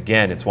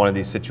 Again, it's one of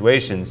these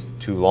situations,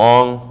 too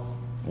long,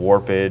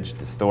 warpage,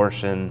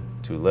 distortion,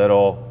 too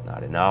little,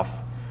 not enough.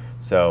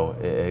 So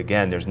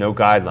again, there's no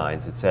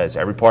guidelines. It says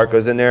every part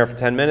goes in there for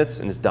 10 minutes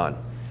and it's done.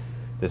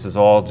 This is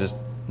all just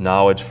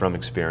knowledge from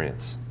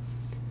experience.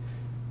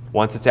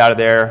 Once it's out of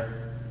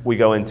there, we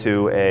go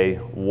into a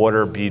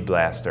water bead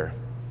blaster.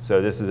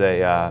 So this is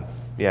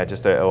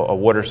just a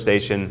water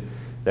station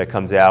that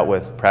comes out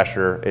with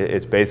pressure.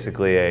 It's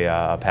basically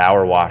a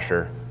power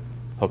washer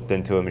hooked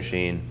into a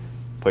machine.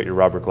 put your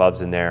rubber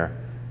gloves in there.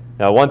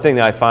 Now, one thing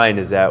that I find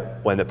is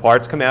that when the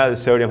parts come out of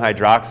the sodium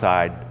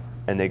hydroxide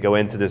and they go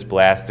into this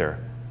blaster,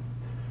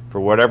 for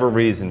whatever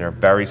reason, they're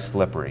very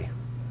slippery.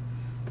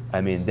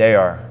 I mean, they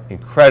are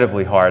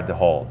incredibly hard to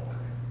hold.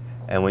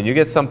 And when you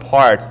get some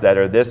parts that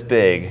are this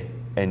big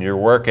and you're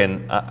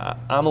working,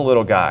 I'm a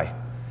little guy.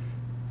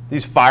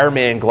 These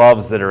fireman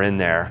gloves that are in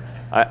there,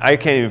 I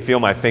can't even feel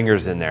my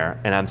fingers in there,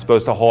 and I'm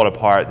supposed to hold a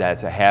part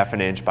that's a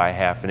 1/2 inch by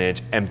 1/2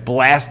 inch and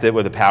blast it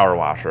with a power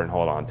washer and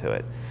hold on to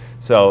it.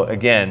 So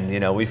again, you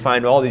know, we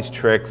find all these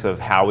tricks of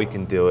how we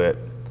can do it,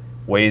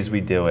 ways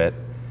we do it,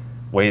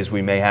 ways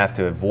we may have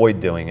to avoid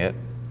doing it.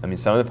 I mean,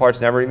 some of the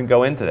parts never even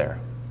go into there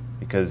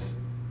because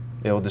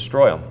it'll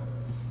destroy them.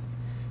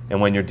 And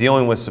when you're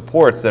dealing with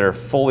supports that are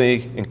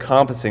fully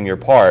encompassing your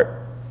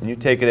part, and you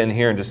take it in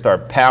here and just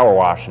start power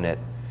washing it,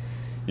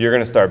 you're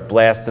going to start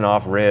blasting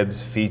off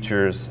ribs,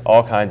 features,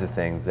 all kinds of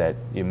things that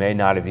you may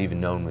not have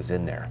even known was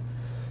in there.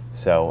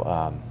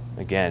 So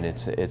again,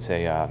 it's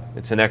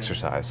an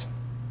exercise.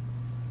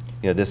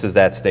 You know, this is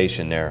that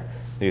station there.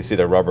 You can see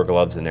the rubber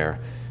gloves in there.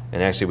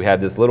 And actually, we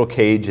have this little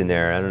cage in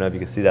there. I don't know if you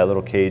can see that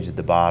little cage at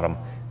the bottom.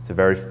 It's a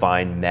very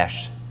fine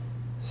mesh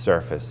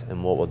surface.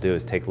 And what we'll do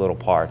is take little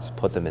parts,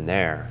 put them in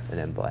there, and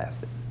then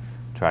blast it.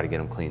 Try to get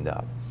them cleaned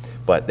up.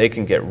 But they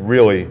can get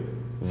really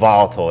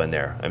volatile in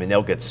there. I mean,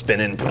 they'll get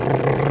spinning.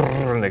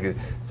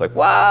 It's like,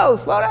 whoa,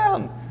 slow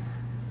down.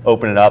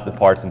 Open it up, the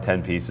part's in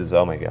 10 pieces.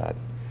 Oh my God.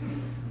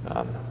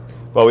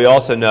 But we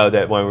also know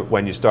that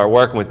when you start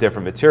working with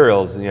different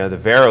materials, you know, the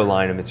Vero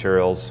line of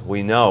materials,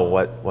 we know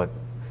what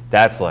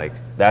that's like.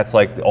 That's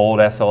like the old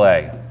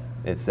SLA.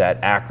 It's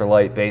that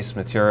acrylite-based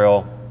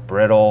material,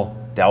 brittle,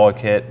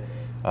 delicate.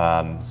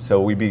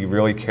 So we be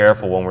really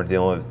careful when we're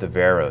dealing with the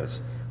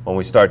Veros. When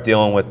we start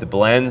dealing with the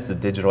blends, the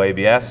digital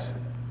ABS,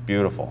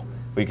 beautiful.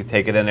 We could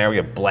take it in there, we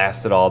could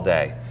blast it all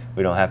day.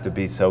 We don't have to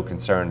be so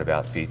concerned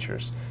about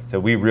features. So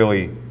we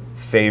really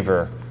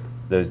favor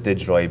those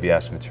digital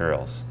ABS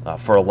materials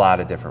for a lot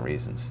of different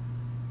reasons.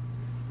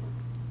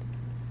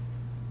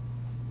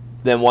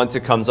 Then once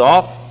it comes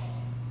off,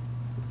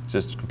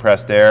 just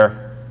compressed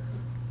air,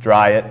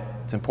 dry it.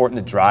 It's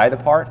important to dry the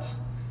parts.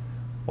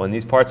 When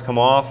these parts come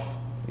off,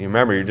 you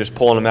remember you're just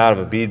pulling them out of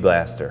a bead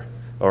blaster,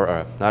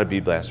 or not a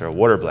bead blaster, a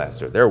water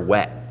blaster. They're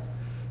wet.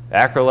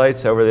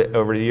 Acrylites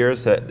over the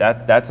years,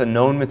 that's a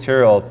known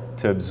material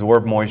to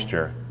absorb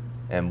moisture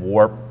and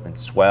warp and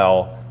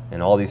swell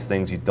and all these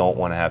things you don't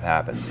want to have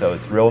happen. So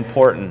it's real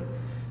important to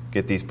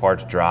get these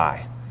parts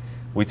dry.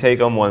 We take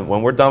them,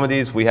 when we're done with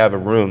these, we have a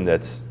room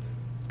that's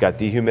got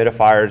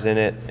dehumidifiers in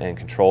it and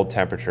controlled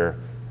temperature.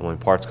 And when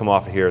parts come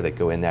off of here, they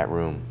go in that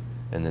room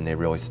and then they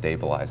really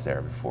stabilize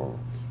there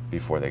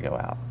before they go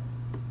out.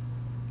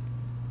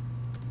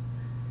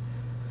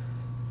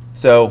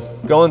 So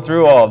going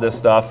through all of this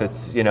stuff,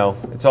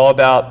 it's all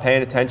about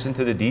paying attention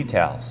to the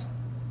details.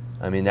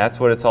 I mean, that's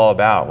what it's all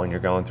about when you're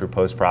going through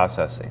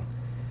post-processing.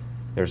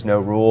 There's no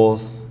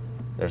rules,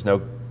 there's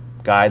no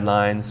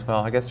guidelines.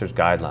 Well, I guess there's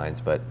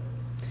guidelines, but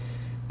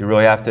you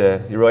really have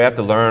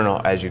to learn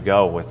as you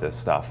go with this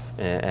stuff.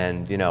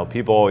 And you know,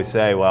 people always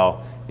say,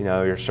 well, you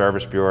know, your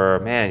service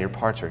bureau, man, your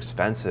parts are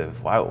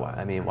expensive. Why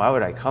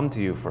would I come to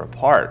you for a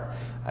part?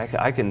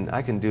 I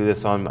can do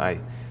this on my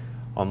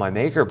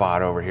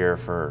MakerBot over here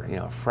for, you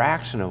know, a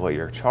fraction of what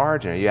you're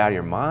charging. Are you out of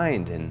your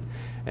mind?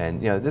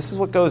 And you know, this is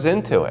what goes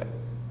into it.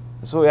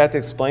 This is what we have to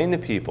explain to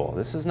people.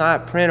 This is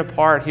not print a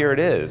part, here it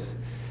is.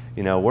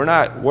 You know, we're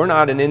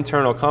not an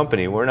internal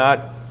company. We're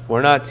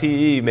not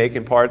TE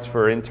making parts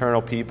for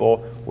internal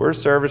people. We're a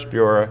service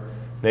bureau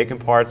making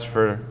parts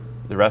for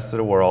the rest of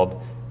the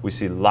world. We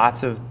see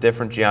lots of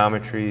different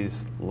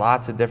geometries,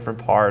 lots of different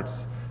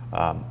parts,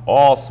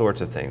 all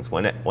sorts of things.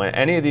 When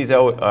any of these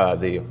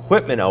the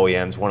equipment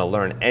OEMs want to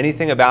learn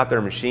anything about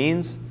their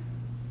machines,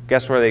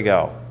 guess where they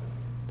go?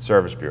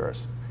 Service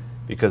bureaus,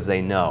 because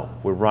they know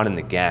we're running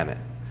the gamut.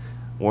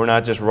 We're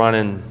not just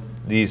running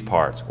these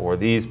parts or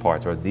these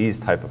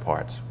type of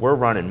parts. We're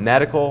running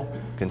medical,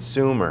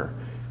 consumer,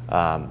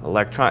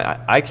 electronic.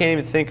 I can't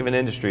even think of an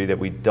industry that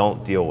we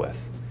don't deal with.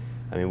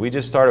 I mean, we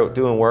just started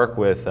doing work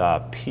with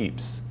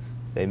Peeps.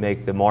 They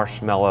make the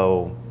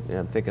marshmallow. You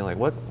know, I'm thinking like,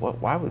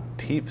 why would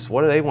Peeps?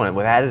 What do they want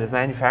with additive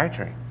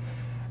manufacturing?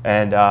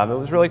 And it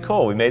was really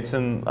cool. We made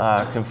some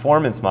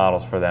conformance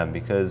models for them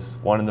because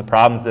one of the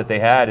problems that they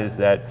had is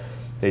that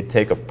they'd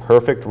take a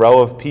perfect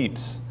row of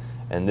Peeps,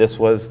 and this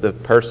was the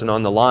person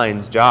on the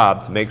line's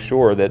job to make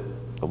sure that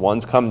the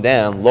ones come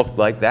down looked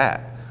like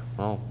that.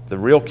 Well, the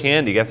real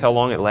candy, guess how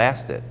long it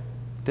lasted?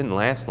 It didn't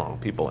last long.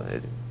 People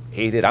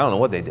ate it. I don't know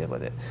what they did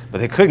with it, but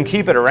they couldn't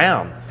keep it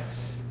around.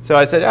 So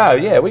I said, oh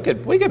yeah, we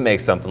could make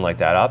something like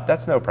that up.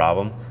 That's no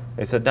problem.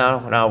 They said,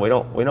 no, we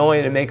don't want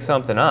you to make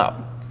something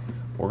up.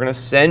 We're going to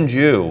send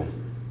you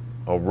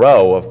a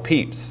row of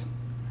Peeps,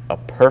 a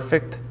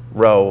perfect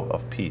row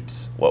of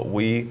Peeps, what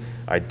we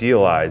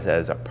idealize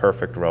as a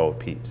perfect row of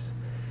Peeps.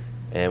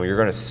 And you're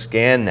going to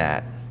scan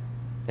that,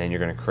 and you're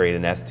going to create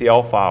an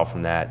STL file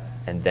from that,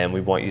 and then we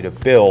want you to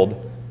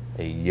build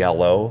a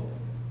yellow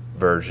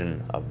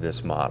version of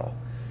this model.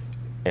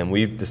 And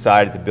we've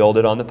decided to build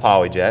it on the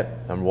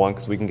PolyJet, number one,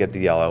 because we can get the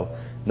yellow.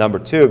 Number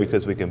two,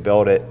 because we can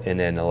build it in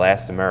an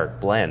elastomeric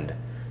blend.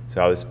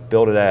 So I was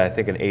built it at, I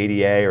think, an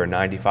 80A or a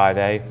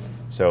 95A.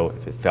 So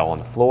if it fell on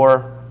the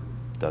floor,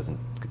 doesn't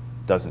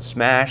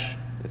smash,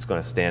 it's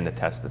going to stand the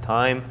test of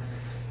time.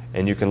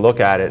 And you can look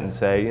at it and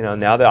say, you know,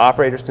 now the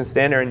operators can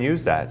stand there and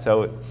use that.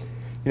 So,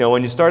 you know,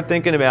 when you start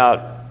thinking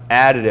about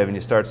additive and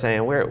you start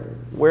saying,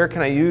 where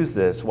can I use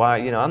this? Why,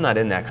 you know, I'm not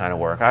in that kind of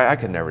work. I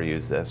could never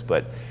use this.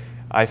 But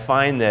I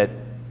find that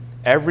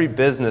every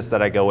business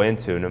that I go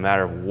into, no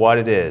matter what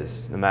it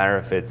is, no matter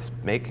if it's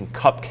making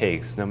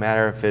cupcakes, no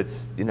matter if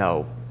it's, you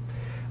know,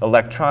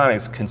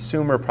 electronics,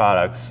 consumer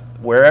products,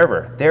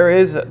 wherever, there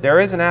is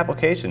an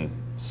application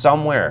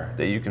somewhere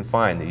that you can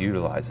find that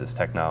utilizes this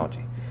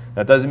technology.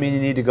 That doesn't mean you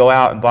need to go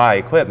out and buy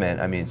equipment.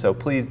 I mean, so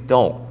please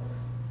don't.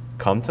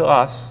 Come to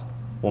us.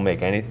 We'll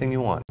make anything you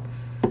want.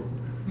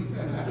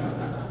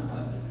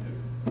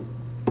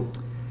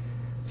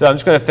 So I'm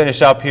just going to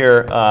finish up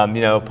here.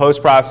 You know,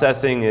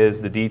 post-processing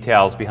is the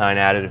details behind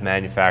additive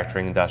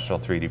manufacturing, industrial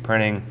 3D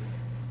printing.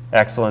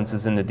 Excellence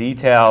is in the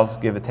details.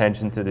 Give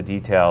attention to the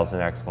details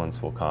and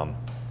excellence will come.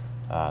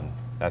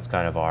 That's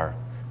kind of our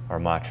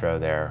mantra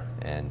there.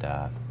 And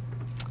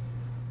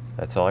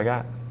that's all I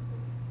got.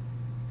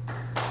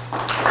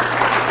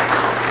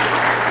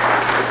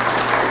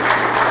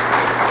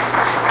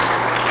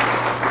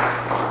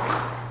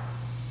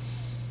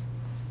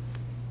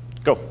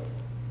 Go.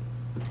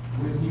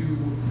 When you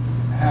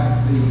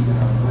have the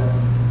wet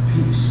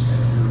piece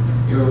that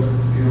you're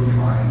air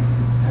drying,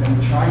 have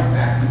you tried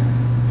vacuum?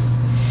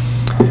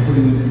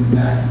 Putting it in the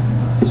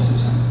vacuum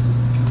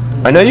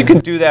system? I know you can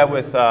do that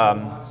with,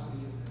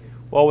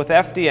 well, with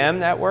FDM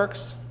that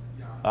works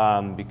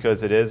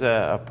because it is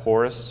a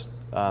porous,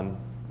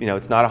 you know,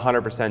 it's not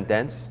 100%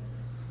 dense,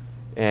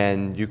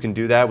 and you can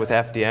do that with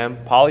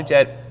FDM.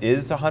 PolyJet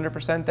is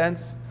 100%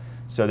 dense.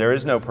 So there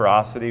is no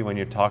porosity when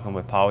you're talking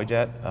with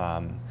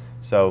PolyJet.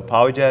 So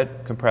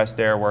PolyJet compressed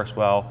air works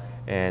well,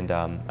 and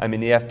I mean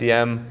the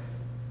FDM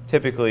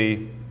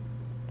typically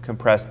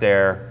compressed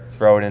air,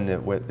 throw it in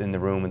the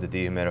room with the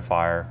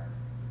dehumidifier,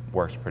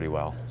 works pretty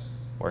well.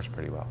 Works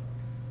pretty well.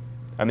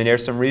 I mean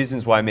there's some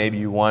reasons why maybe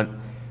you want,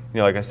 you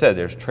know, like I said,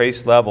 there's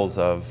trace levels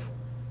of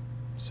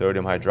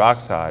sodium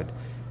hydroxide.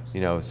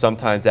 You know,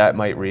 sometimes that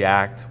might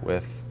react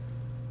with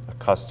a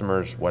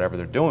customer's whatever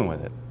they're doing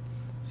with it.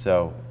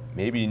 So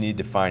maybe you need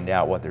to find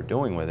out what they're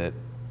doing with it,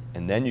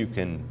 and then you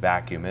can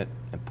vacuum it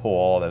and pull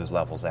all those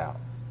levels out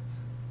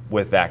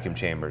with vacuum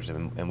chambers.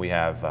 And we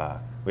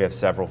have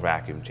several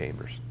vacuum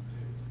chambers.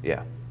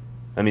 Yeah,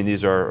 I mean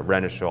these are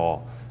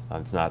Renishaw.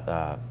 It's not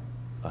a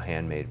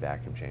handmade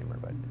vacuum chamber,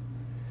 but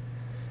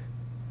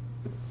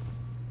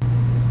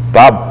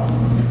Bob.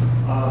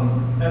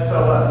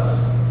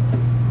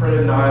 SLS,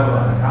 printed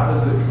nylon. How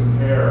does it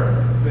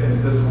compare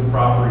in physical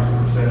properties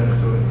percentage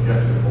to an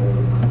injection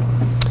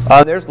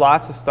molded? There's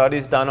lots of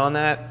studies done on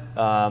that.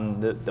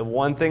 The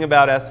one thing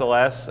about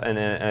SLS, and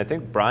I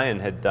think Brian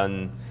had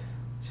done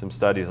some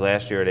studies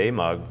last year at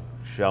AMUG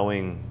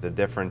showing the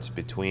difference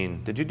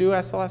between, did you do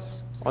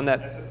SLS on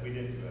that? Yes, we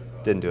didn't do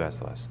SLS. Didn't do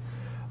SLS.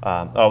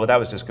 Oh, but that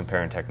was just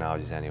comparing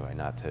technologies anyway,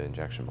 not to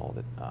injection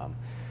molded.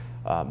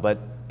 But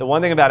the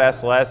one thing about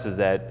SLS is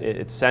that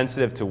it's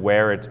sensitive to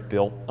where it's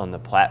built on the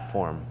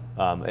platform.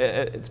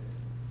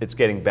 It's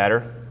getting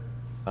better.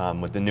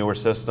 With the newer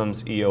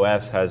systems,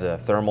 EOS has a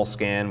thermal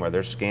scan where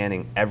they're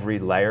scanning every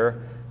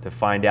layer to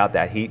find out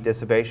that heat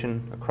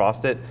dissipation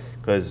across it.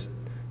 Because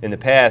in the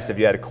past, if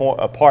you had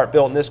a part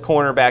built in this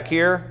corner back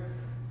here,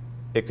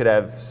 it could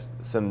have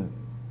some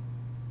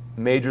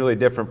majorly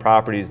different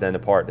properties than the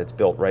part that's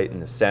built right in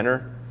the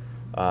center.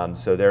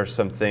 So there's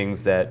some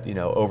things that, you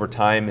know, over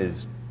time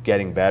is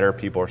getting better.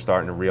 People are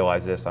starting to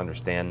realize this,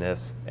 understand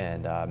this,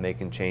 and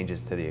making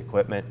changes to the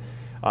equipment.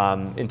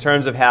 In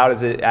terms of how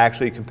does it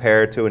actually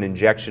compare to an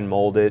injection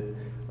molded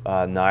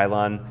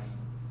nylon,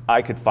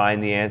 I could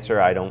find the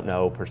answer. I don't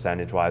know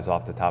percentage-wise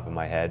off the top of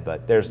my head,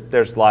 but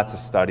there's lots of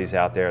studies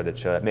out there that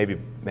show that. Maybe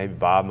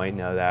Bob might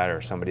know that,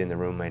 or somebody in the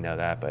room might know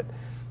that, but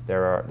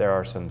there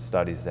are some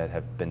studies that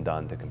have been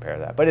done to compare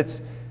that. But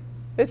it's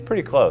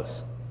pretty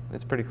close.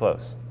 It's pretty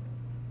close.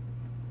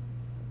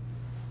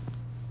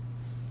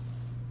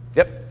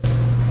 Yep.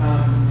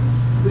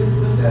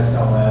 With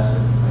SLS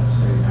and let's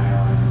say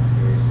nylon in this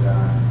case, do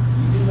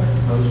you do like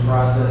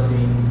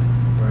post-processing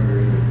where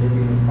you're either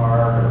digging the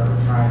part or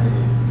trying to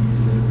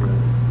infuse it with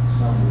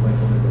some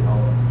liquid to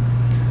help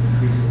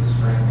increase its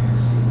strength and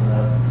seal it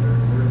up?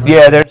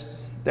 Yeah,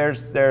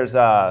 there's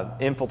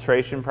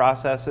infiltration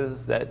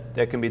processes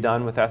that can be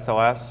done with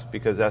SLS,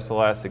 because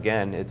SLS,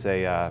 again, it's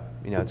a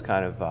it's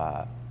kind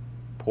of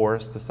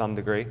porous to some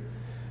degree.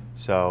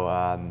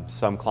 So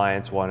some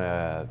clients want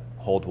to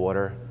hold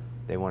water.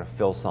 They want to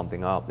fill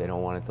something up. They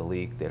don't want it to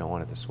leak. They don't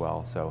want it to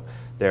swell. So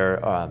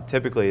they're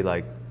typically,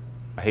 like,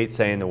 I hate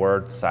saying the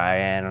word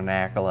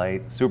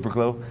cyanoacrylate super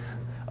glue.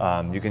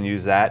 You can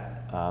use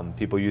that.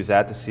 People use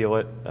that to seal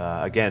it.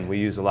 Again, we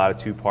use a lot of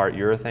 2-part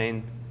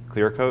urethane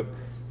clear coat,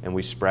 and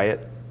we spray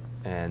it,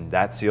 and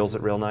that seals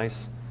it real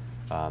nice.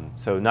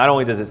 So not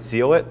only does it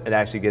seal it, it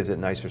actually gives it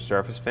nicer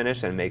surface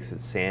finish and makes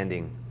it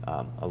sanding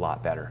a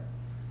lot better.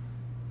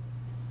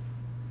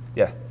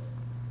 Yeah?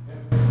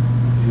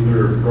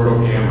 Either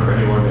Protocam or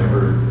anyone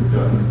ever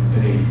done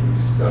any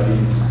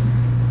studies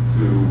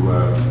to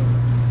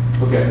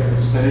look at the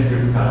percentage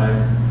of time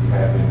you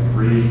have in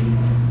pre,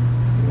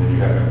 and then you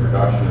have in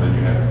production, and then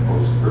you have in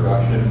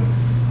post-production?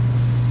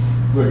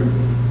 Look,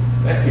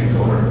 that seems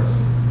onerous,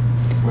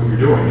 what you're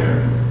doing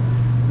there.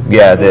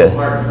 Yeah,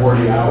 Part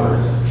 40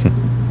 hours.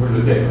 What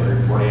does it take?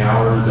 120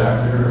 hours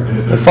after? I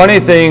mean,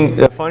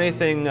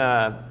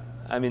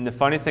 the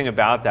funny thing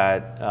about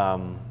that,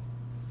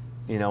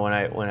 you know,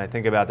 when I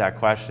think about that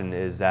question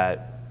is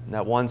that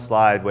one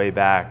slide way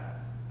back,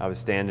 I was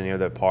standing near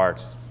the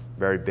parts,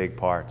 very big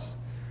parts.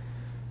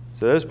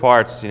 So those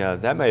parts, you know,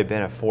 that may have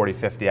been a 40,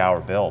 50 hour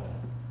build.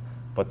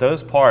 But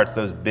those parts,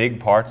 those big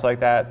parts like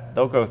that,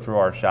 they'll go through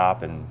our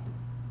shop in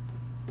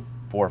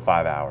 4 or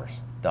 5 hours,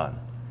 done.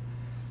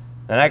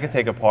 Then I could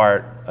take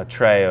apart a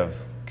tray of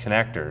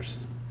connectors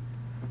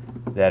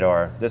that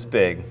are this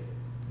big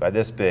by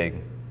this big,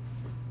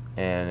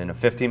 and in a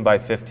 15 by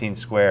 15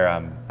 square,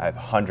 I have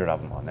 100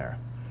 of them on there.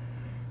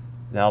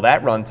 Now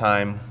that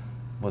runtime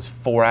was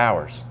 4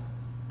 hours.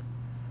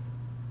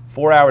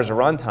 4 hours of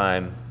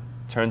runtime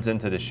turns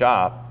into the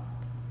shop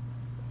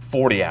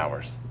 40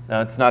 hours.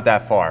 Now it's not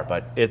that far,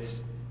 but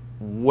it's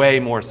way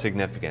more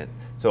significant.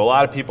 So a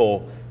lot of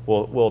people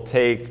will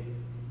take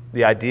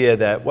the idea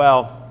that,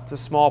 well, it's a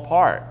small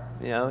part.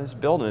 You know, it's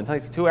building. It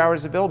takes 2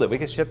 hours to build it. We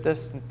could ship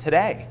this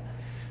today.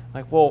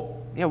 Like,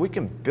 well, yeah, we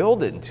can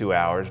build it in 2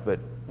 hours, but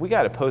we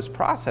got to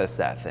post-process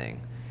that thing,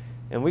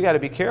 and we got to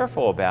be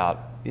careful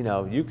about. You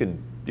know, you could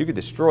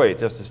destroy it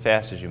just as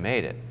fast as you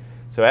made it.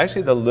 So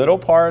actually, the little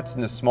parts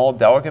and the small,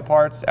 delicate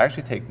parts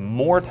actually take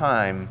more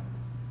time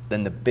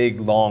than the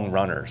big, long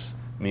runners.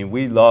 I mean,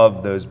 we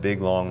love those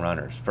big, long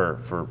runners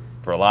for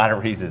a lot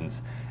of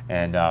reasons,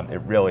 and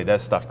it really,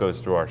 that stuff goes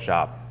through our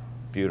shop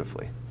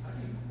beautifully.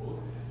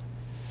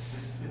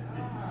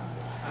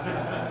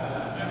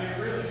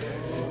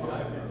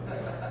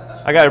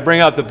 I got to bring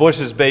out the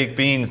Bush's Baked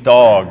Beans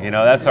dog. You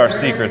know, that's our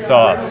secret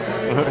sauce.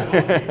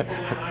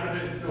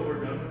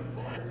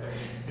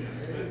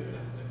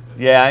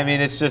 Yeah, I mean,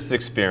 it's just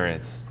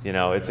experience. You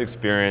know, it's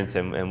experience,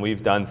 and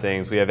we've done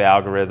things. We have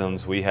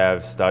algorithms. We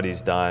have studies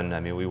done. I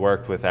mean, we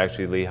worked with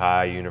actually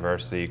Lehigh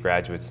University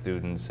graduate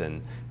students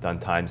and done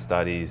time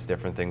studies,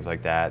 different things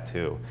like that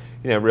to,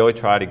 you know, really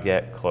try to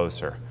get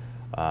closer.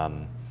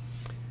 And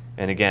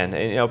again,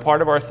 you know,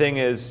 part of our thing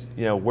is,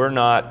 you know, we're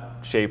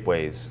not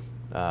Shapeways.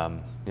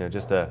 You know,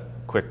 just a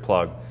quick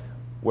plug.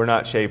 We're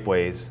not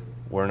Shapeways.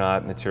 We're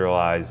not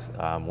Materialize.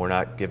 We're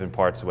not giving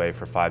parts away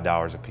for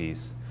 $5 a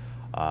piece.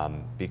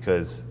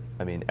 Because,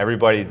 I mean,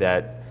 everybody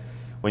that,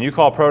 when you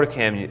call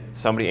Protocam,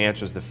 somebody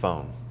answers the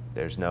phone.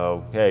 There's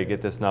no, hey,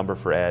 get this number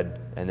for Ed.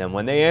 And then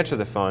when they answer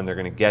the phone, they're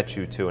going to get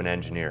you to an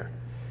engineer.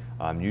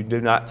 You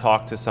do not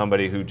talk to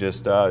somebody who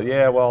just,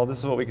 yeah, well, this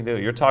is what we can do.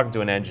 You're talking to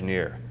an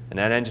engineer, and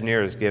that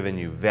engineer is giving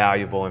you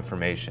valuable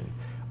information.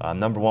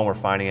 Number one, we're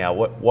finding out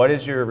what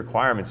is your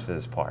requirements for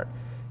this part.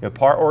 You know,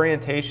 part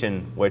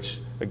orientation, which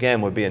again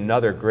would be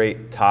another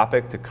great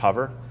topic to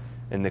cover,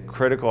 and the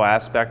critical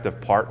aspect of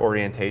part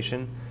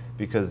orientation,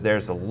 because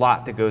there's a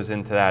lot that goes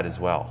into that as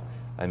well.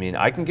 I mean,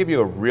 I can give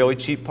you a really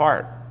cheap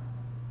part.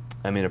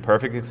 I mean, a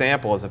perfect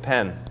example is a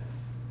pen.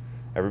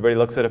 Everybody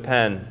looks at a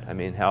pen. I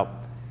mean,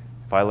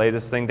 if I lay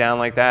this thing down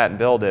like that and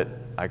build it,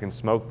 I can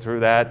smoke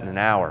through that in an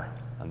hour.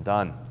 I'm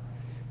done.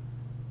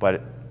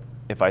 But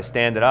if I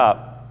stand it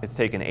up, it's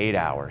taken 8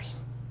 hours.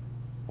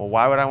 Well,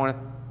 why would I want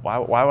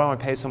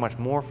to pay so much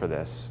more for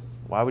this?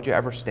 Why would you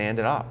ever stand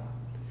it up?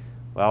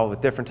 Well, with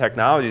different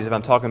technologies, if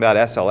I'm talking about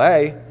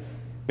SLA,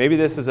 maybe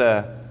this is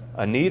a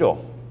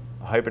needle,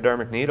 a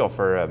hypodermic needle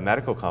for a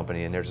medical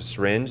company, and there's a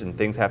syringe and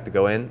things have to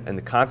go in, and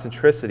the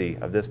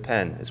concentricity of this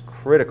pen is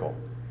critical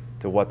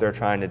to what they're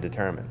trying to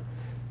determine.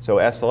 So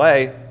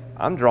SLA,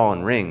 I'm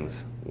drawing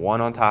rings, one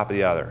on top of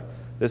the other.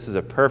 This is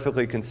a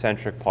perfectly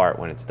concentric part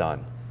when it's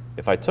done.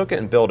 If I took it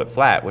and built it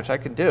flat, which I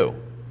could do,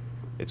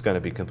 it's going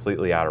to be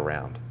completely out of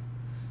round.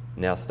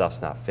 Now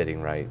stuff's not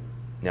fitting right.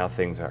 Now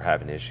things are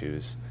having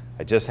issues.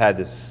 I just had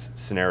this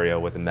scenario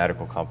with a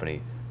medical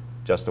company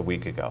just a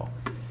week ago.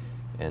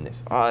 And they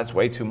said, oh, that's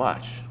way too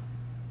much.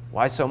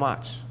 Why so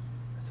much?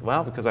 I said,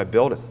 well, because I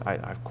built it.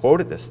 I've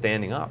quoted this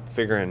standing up,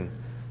 figuring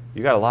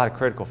you got a lot of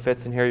critical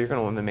fits in here. You're going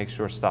to want to make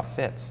sure stuff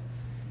fits.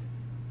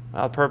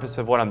 Well, the purpose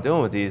of what I'm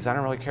doing with these, I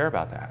don't really care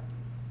about that.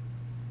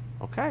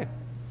 Okay,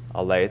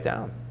 I'll lay it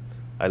down.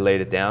 I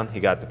laid it down. He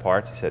got the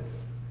parts. He said,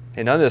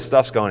 hey, none of this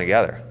stuff's going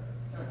together.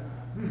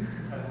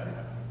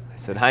 I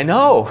said, I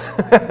know.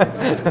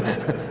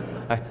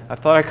 I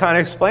thought I kind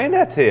of explained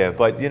that to you,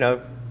 but you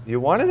know, you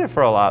wanted it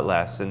for a lot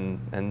less,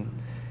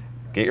 and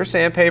get your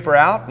sandpaper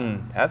out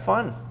and have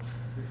fun.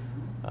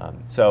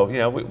 So you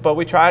know, but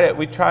we try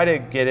to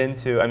get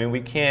into. I mean,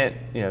 we can't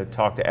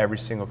talk to every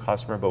single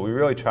customer, but we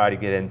really try to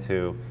get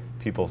into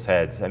people's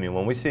heads. I mean,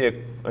 when we see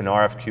an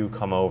RFQ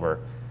come over,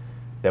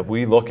 that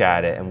we look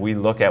at it and we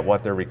look at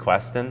what they're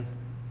requesting,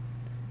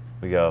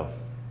 we go,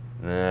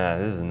 nah,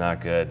 this is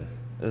not good.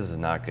 This is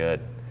not good.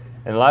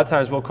 And a lot of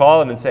times we'll call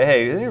them and say,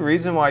 hey, is there any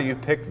reason why you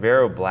picked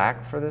Vero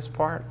black for this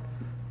part?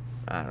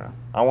 I don't know.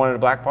 I wanted a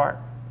black part.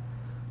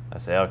 I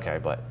say, okay,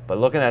 but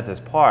looking at this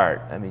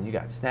part, I mean, you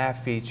got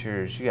snap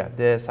features, you got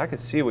this. I could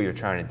see what you're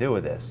trying to do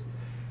with this.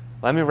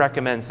 Let me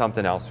recommend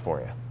something else for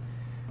you.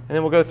 And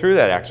then we'll go through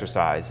that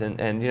exercise. And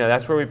you know,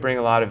 that's where we bring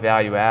a lot of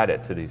value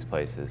added to these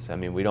places. I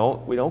mean, we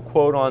don't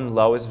quote on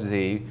lowest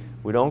Z.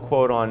 We don't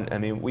quote on, I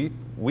mean,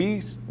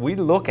 we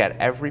look at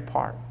every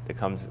part that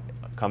comes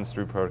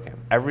through Protocam.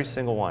 Every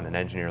single one an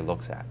engineer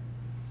looks at.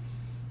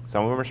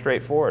 Some of them are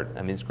straightforward.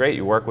 I mean, it's great.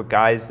 You work with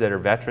guys that are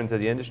veterans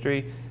of the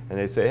industry, and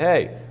they say,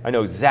 hey, I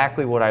know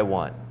exactly what I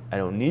want. I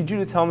don't need you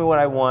to tell me what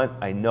I want.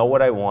 I know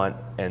what I want,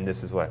 and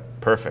this is what.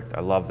 Perfect.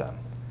 I love them.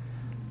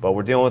 But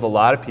we're dealing with a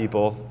lot of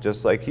people,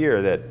 just like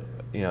here, that,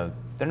 you know,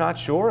 they're not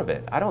sure of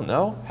it. I don't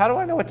know. How do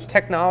I know what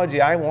technology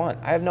I want?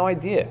 I have no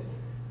idea. Do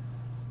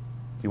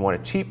you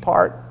want a cheap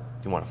part?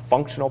 Do you want a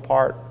functional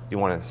part? Do you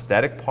want an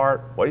aesthetic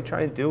part? What are you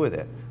trying to do with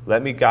it?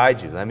 Let me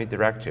guide you. Let me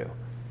direct you.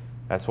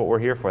 That's what we're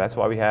here for. That's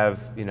why we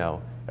have, you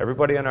know,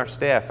 everybody on our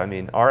staff. I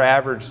mean, our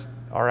average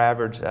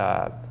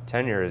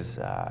tenure is,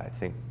 I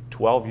think,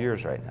 12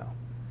 years right now.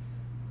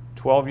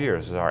 12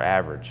 years is our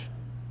average.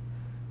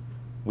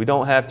 We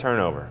don't have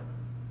turnover.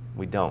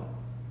 We don't.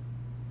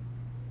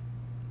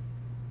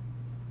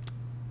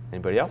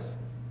 Anybody else?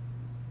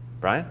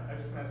 Brian? I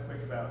just want to ask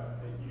quick about,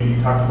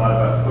 you talked a lot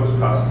about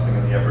post-processing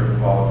and the effort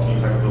involved. Can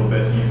you talk a little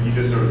bit, you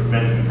just sort of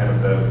mentioned kind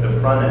of the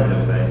front end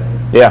of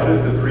things. Yeah. What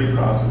does the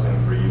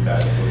pre-processing for you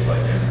guys look like,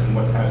 and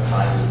what kind of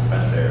time is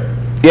spent there?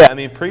 Yeah, I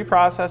mean,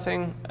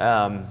 pre-processing,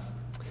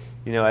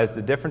 you know, as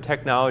the different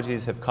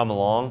technologies have come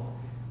along,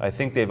 I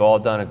think they've all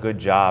done a good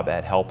job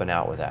at helping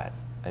out with that.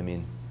 I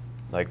mean,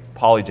 like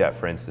PolyJet,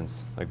 for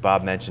instance, like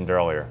Bob mentioned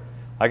earlier.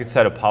 I could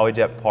set a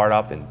PolyJet part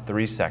up in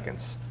 3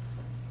 seconds.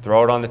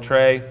 Throw it on the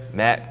tray,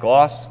 matte,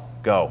 gloss,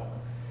 go.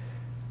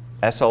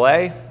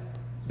 SLA,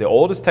 the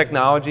oldest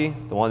technology,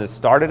 the one that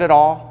started it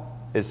all,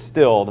 is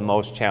still the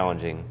most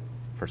challenging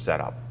for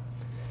setup.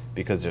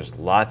 Because there's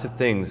lots of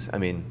things, I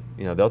mean,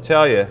 you know, they'll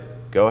tell you,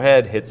 go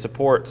ahead, hit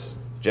supports,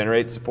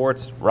 generate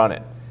supports, run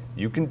it.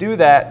 You can do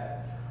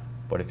that,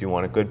 but if you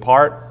want a good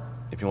part,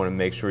 if you want to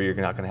make sure you're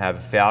not going to have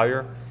a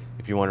failure,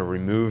 if you want to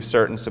remove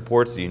certain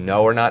supports that you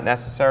know are not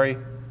necessary,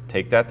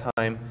 take that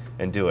time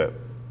and do it.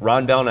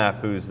 Ron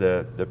Belknap, who's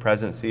the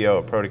president and CEO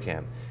of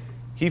Protocam,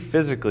 he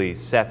physically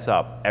sets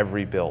up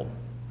every build.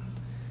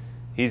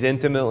 He's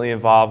intimately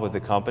involved with the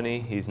company.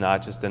 He's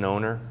not just an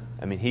owner.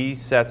 I mean, he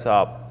sets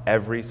up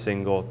every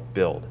single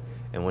build.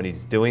 And when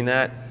he's doing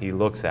that, he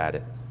looks at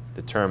it,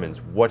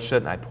 determines what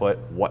should I put,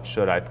 what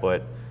should I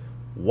put,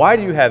 why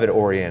do you have it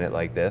oriented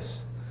like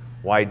this?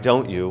 Why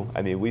don't you?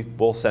 I mean,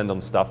 we'll send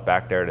him stuff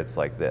back there that's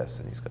like this.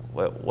 And he's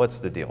going, what's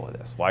the deal with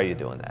this? Why are you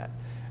doing that?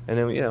 And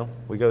then, you know,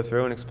 we go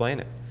through and explain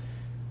it.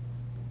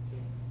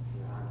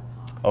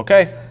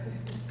 Okay.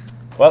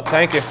 Well,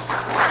 thank you.